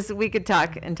could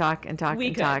talk and talk and talk We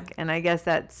and could. talk, and I guess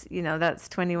that's that's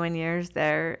 21 years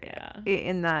there Yeah.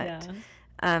 in that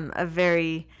Yeah. a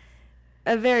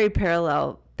very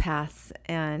parallel paths,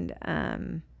 and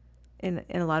in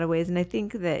a lot of ways. And I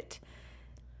think that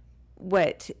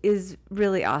what is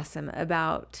really awesome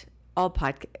about all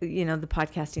the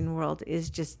podcasting world is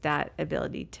just that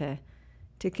ability to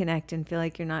connect and feel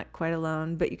like you're not quite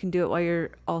alone, but you can do it while you're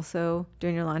also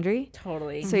doing your laundry.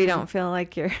 Totally. So you don't feel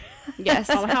like you're Yes.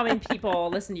 How many people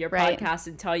listen to your Right. podcast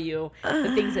and tell you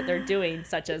the things that they're doing,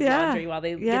 such as Yeah. laundry, while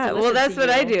they get yeah. to Well, listen that's to what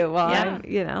you. I do while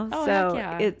Yeah. I'm Oh, so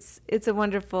heck yeah. it's a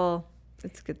wonderful,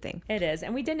 it's a good thing. It is.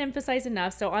 And we didn't emphasize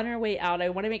enough. So on our way out, I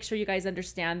want to make sure you guys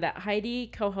understand that Heidi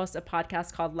co-hosts a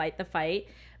podcast called Light the Fight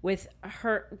with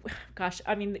her. Gosh,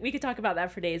 I mean, we could talk about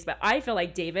that for days, but I feel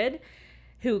like David,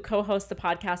 who co-hosts the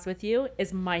podcast with you,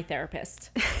 is my therapist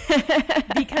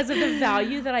because of the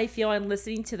value that I feel in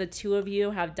listening to the two of you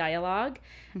have dialogue.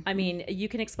 I mean, you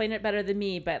can explain it better than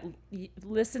me, but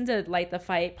listen to Light the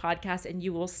Fight podcast and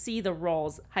you will see the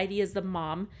roles. Heidi is the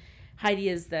mom. Heidi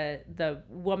is the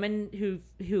woman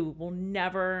who will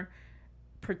never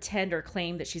pretend or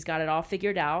claim that she's got it all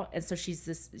figured out, and so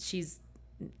she's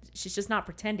just not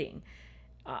pretending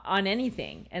on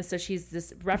anything, and so she's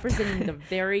this representing the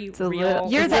very real.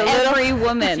 You're the every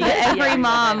woman, She the is the every every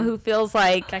mom woman. who feels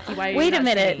like, Becky, why are wait you a not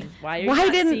minute, singing? Why are you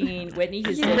not singing Whitney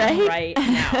Houston right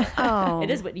now? Oh.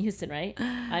 It is Whitney Houston, right?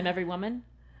 I'm Every Woman.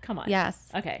 Come on. Yes.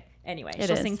 Okay. Anyway, It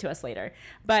she'll is. sing to us later.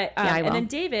 But I and will. then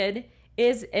David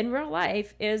is in real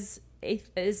life he's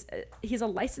a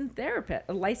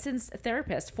licensed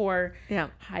therapist for Yeah.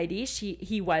 Heidi.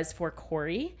 He was for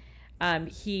Corey.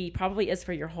 He probably is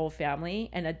for your whole family,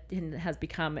 and has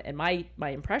become, in my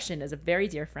impression, is a very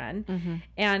dear friend.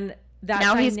 And that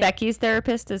Now he's dyna- Becky's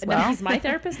therapist as Now well. he's my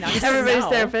therapist. Now he's Everybody's now.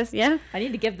 therapist. Yeah. I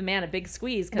need to give the man a big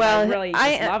squeeze because Well, I really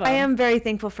just love him. I am very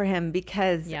thankful for him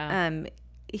because Yeah.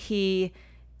 he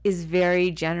is very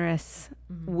generous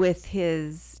with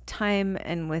his time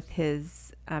and with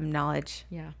his knowledge.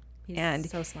 Yeah, he's And-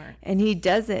 so smart. And he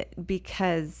does it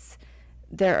because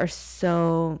there are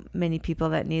so many people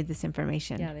that need this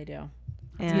information. Yeah, they do.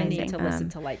 And, They need to listen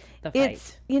to like the fight.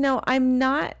 It's, I'm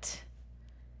not,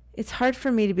 it's hard for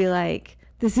me to be like,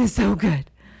 this is so good.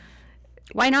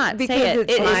 Why not? Because say it.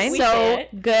 it's It mine. is We so say it.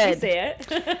 We good. say it.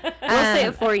 We'll say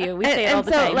it for you. We say it all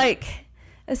the so, time. like,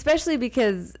 especially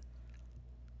because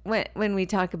when we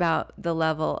talk about the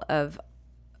level of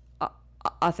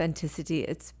authenticity,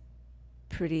 it's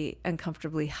pretty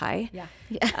uncomfortably high.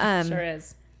 Yeah, sure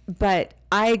is. But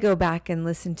I go back and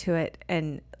listen to it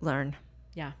and learn.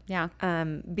 Yeah, yeah.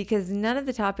 Because none of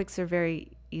the topics are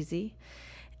very easy.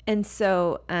 And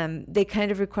so they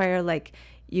kind of require, like,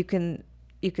 you can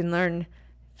learn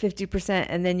 50%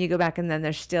 and then you go back and then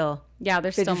there's still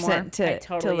There's 50% still more. I to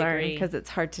totally learn agree. because it's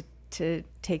hard to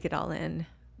take it all in.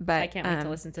 But I can't wait to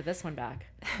listen to this one back.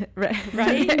 Right.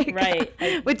 Right?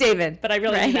 Right. With David. But I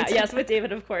really Right. do that. Yes, with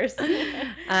David, of course.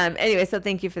 Anyway, so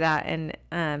thank you for that.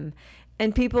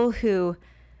 And people who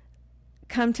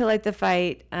come to Light the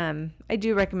Fight, I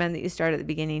do recommend that you start at the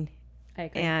beginning. I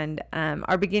agree. And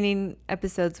our beginning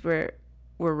episodes were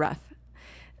rough,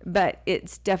 but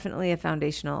it's definitely a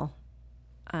foundational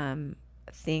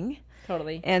thing.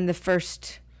 Totally. And the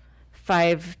first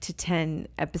 5 to 10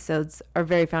 episodes are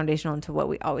very foundational into what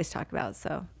we always talk about.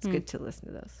 So it's good to listen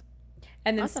to those.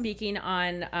 And then speaking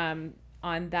on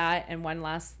that, and one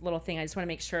last little thing, I just want to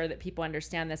make sure that people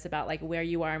understand this about like where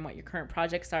you are and what your current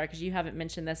projects are, because you haven't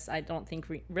mentioned this, I don't think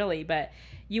really, but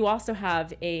you also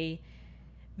have a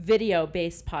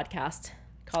video-based podcast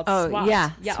called Swapped.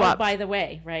 yeah, Oh, Swapped. by the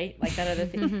way, right? Like that other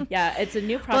thing. Yeah, it's a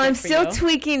new project. Well, I'm for still you.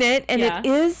 tweaking it, and Yeah. it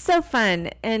is so fun.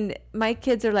 And my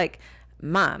kids are like,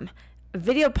 Mom, a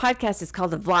video podcast is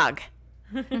called a vlog.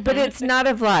 But it's not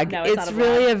a vlog. No, it's not it's a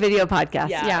really vlog. a video podcast.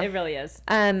 Yeah, it really is.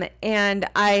 And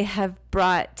I have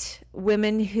brought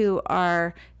women who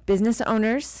are business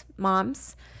owners,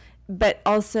 moms, but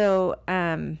also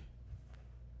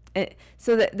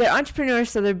so that they're entrepreneurs,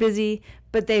 so they're busy,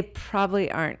 but they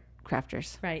probably aren't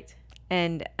crafters. Right.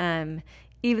 And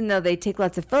even though they take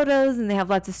lots of photos and they have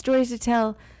lots of stories to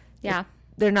tell, Yeah.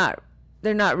 they're not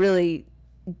really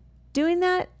doing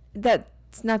that.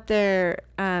 That's not their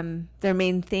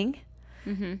main thing.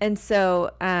 And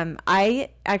so I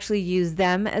actually use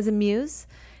them as a muse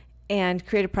and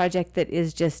create a project that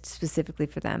is just specifically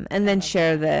for them, and then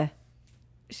share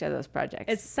those projects.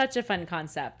 It's such a fun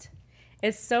concept.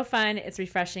 It's so fun. It's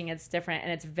refreshing. It's different,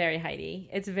 and it's very Heidi.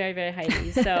 It's very, very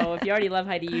Heidi. So if you already love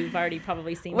Heidi, you've already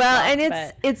probably seen. well, Swapped,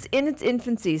 and it's in its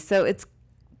infancy, so it's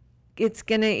it's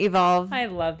going to evolve. I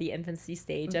love the infancy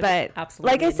stage of But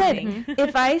absolutely like I said, anything.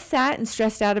 if I sat and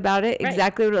stressed out about it, Right.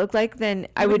 exactly what it looked like, then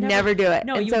I would never do it.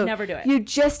 No, And you would never do it. You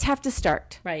just have to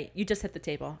start. Right. You just hit the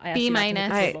table. I asked B you not to hit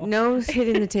minus. the table. No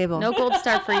hitting the table. No gold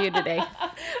star for you today.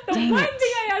 The Dang one it. thing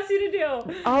I asked you to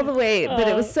do. All the way, but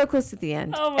it was Oh. so close at the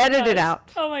end. Oh my Edit it gosh.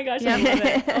 out. Oh my gosh, I love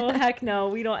it. Oh heck no,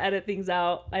 we don't edit things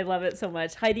out. I love it so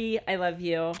much. Heidi, I love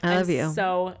you. I love you. I'm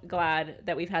so glad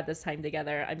that we've had this time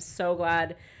together. I'm so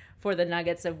glad for the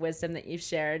nuggets of wisdom that you've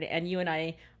shared. And you and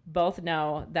I both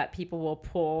know that people will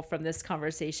pull from this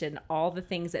conversation all the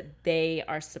things that they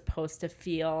are supposed to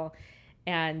feel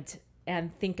and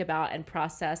think about and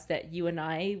process that you and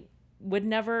I would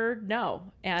never know.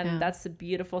 And that's the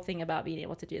beautiful thing about being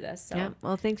able to do this. So Yeah.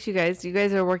 Well, thanks, you guys. You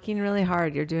guys are working really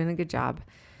hard. You're doing a good job.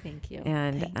 thank you.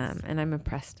 And Thanks. and I'm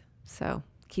impressed. So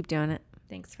keep doing it.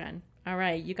 Thanks, friend. All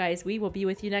right, you guys, we will be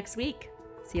with you next week.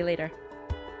 See you later.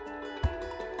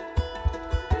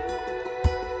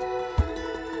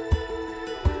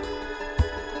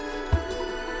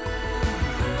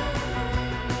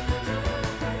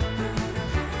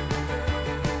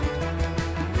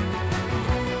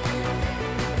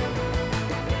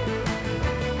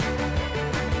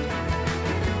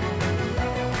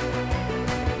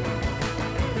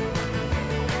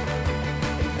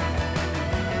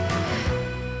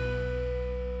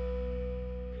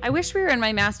 I wish we were in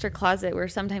my master closet where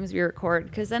sometimes we record,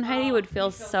 because then Heidi would feel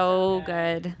so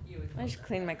good. I just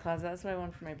cleaned my closet. That's what I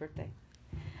want for my birthday.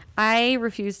 I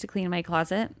refuse to clean my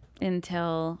closet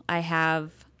until I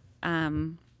have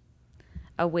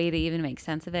a way to even make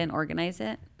sense of it and organize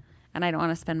it. And I don't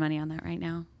want to spend money on that right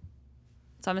now.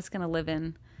 So I'm just going to live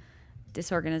in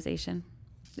disorganization.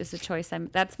 This is a choice.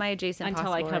 That's my adjacent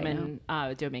Until I possible come right now.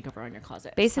 and do a makeover on your closet.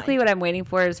 It's Basically, fine. what I'm waiting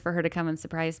for is for her to come and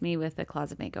surprise me with a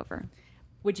closet makeover.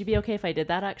 Would you be okay if I did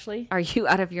that actually? Are you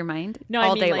out of your mind? No,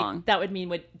 all I mean day like long. that would mean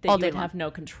that All you day would long. have no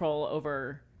control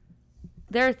over.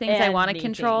 There are things I want to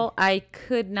anything. control. I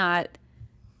could not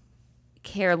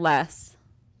care less.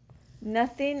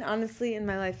 Nothing, honestly, in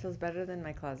my life feels better than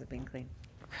my closet being clean.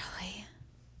 Really?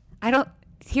 I don't.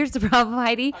 Here's the problem,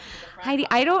 Heidi. Heidi,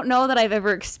 I don't know that I've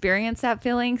ever experienced that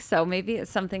feeling, so maybe it's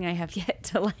something I have yet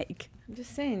to like. I'm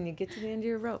just saying, you get to the end of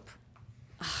your rope.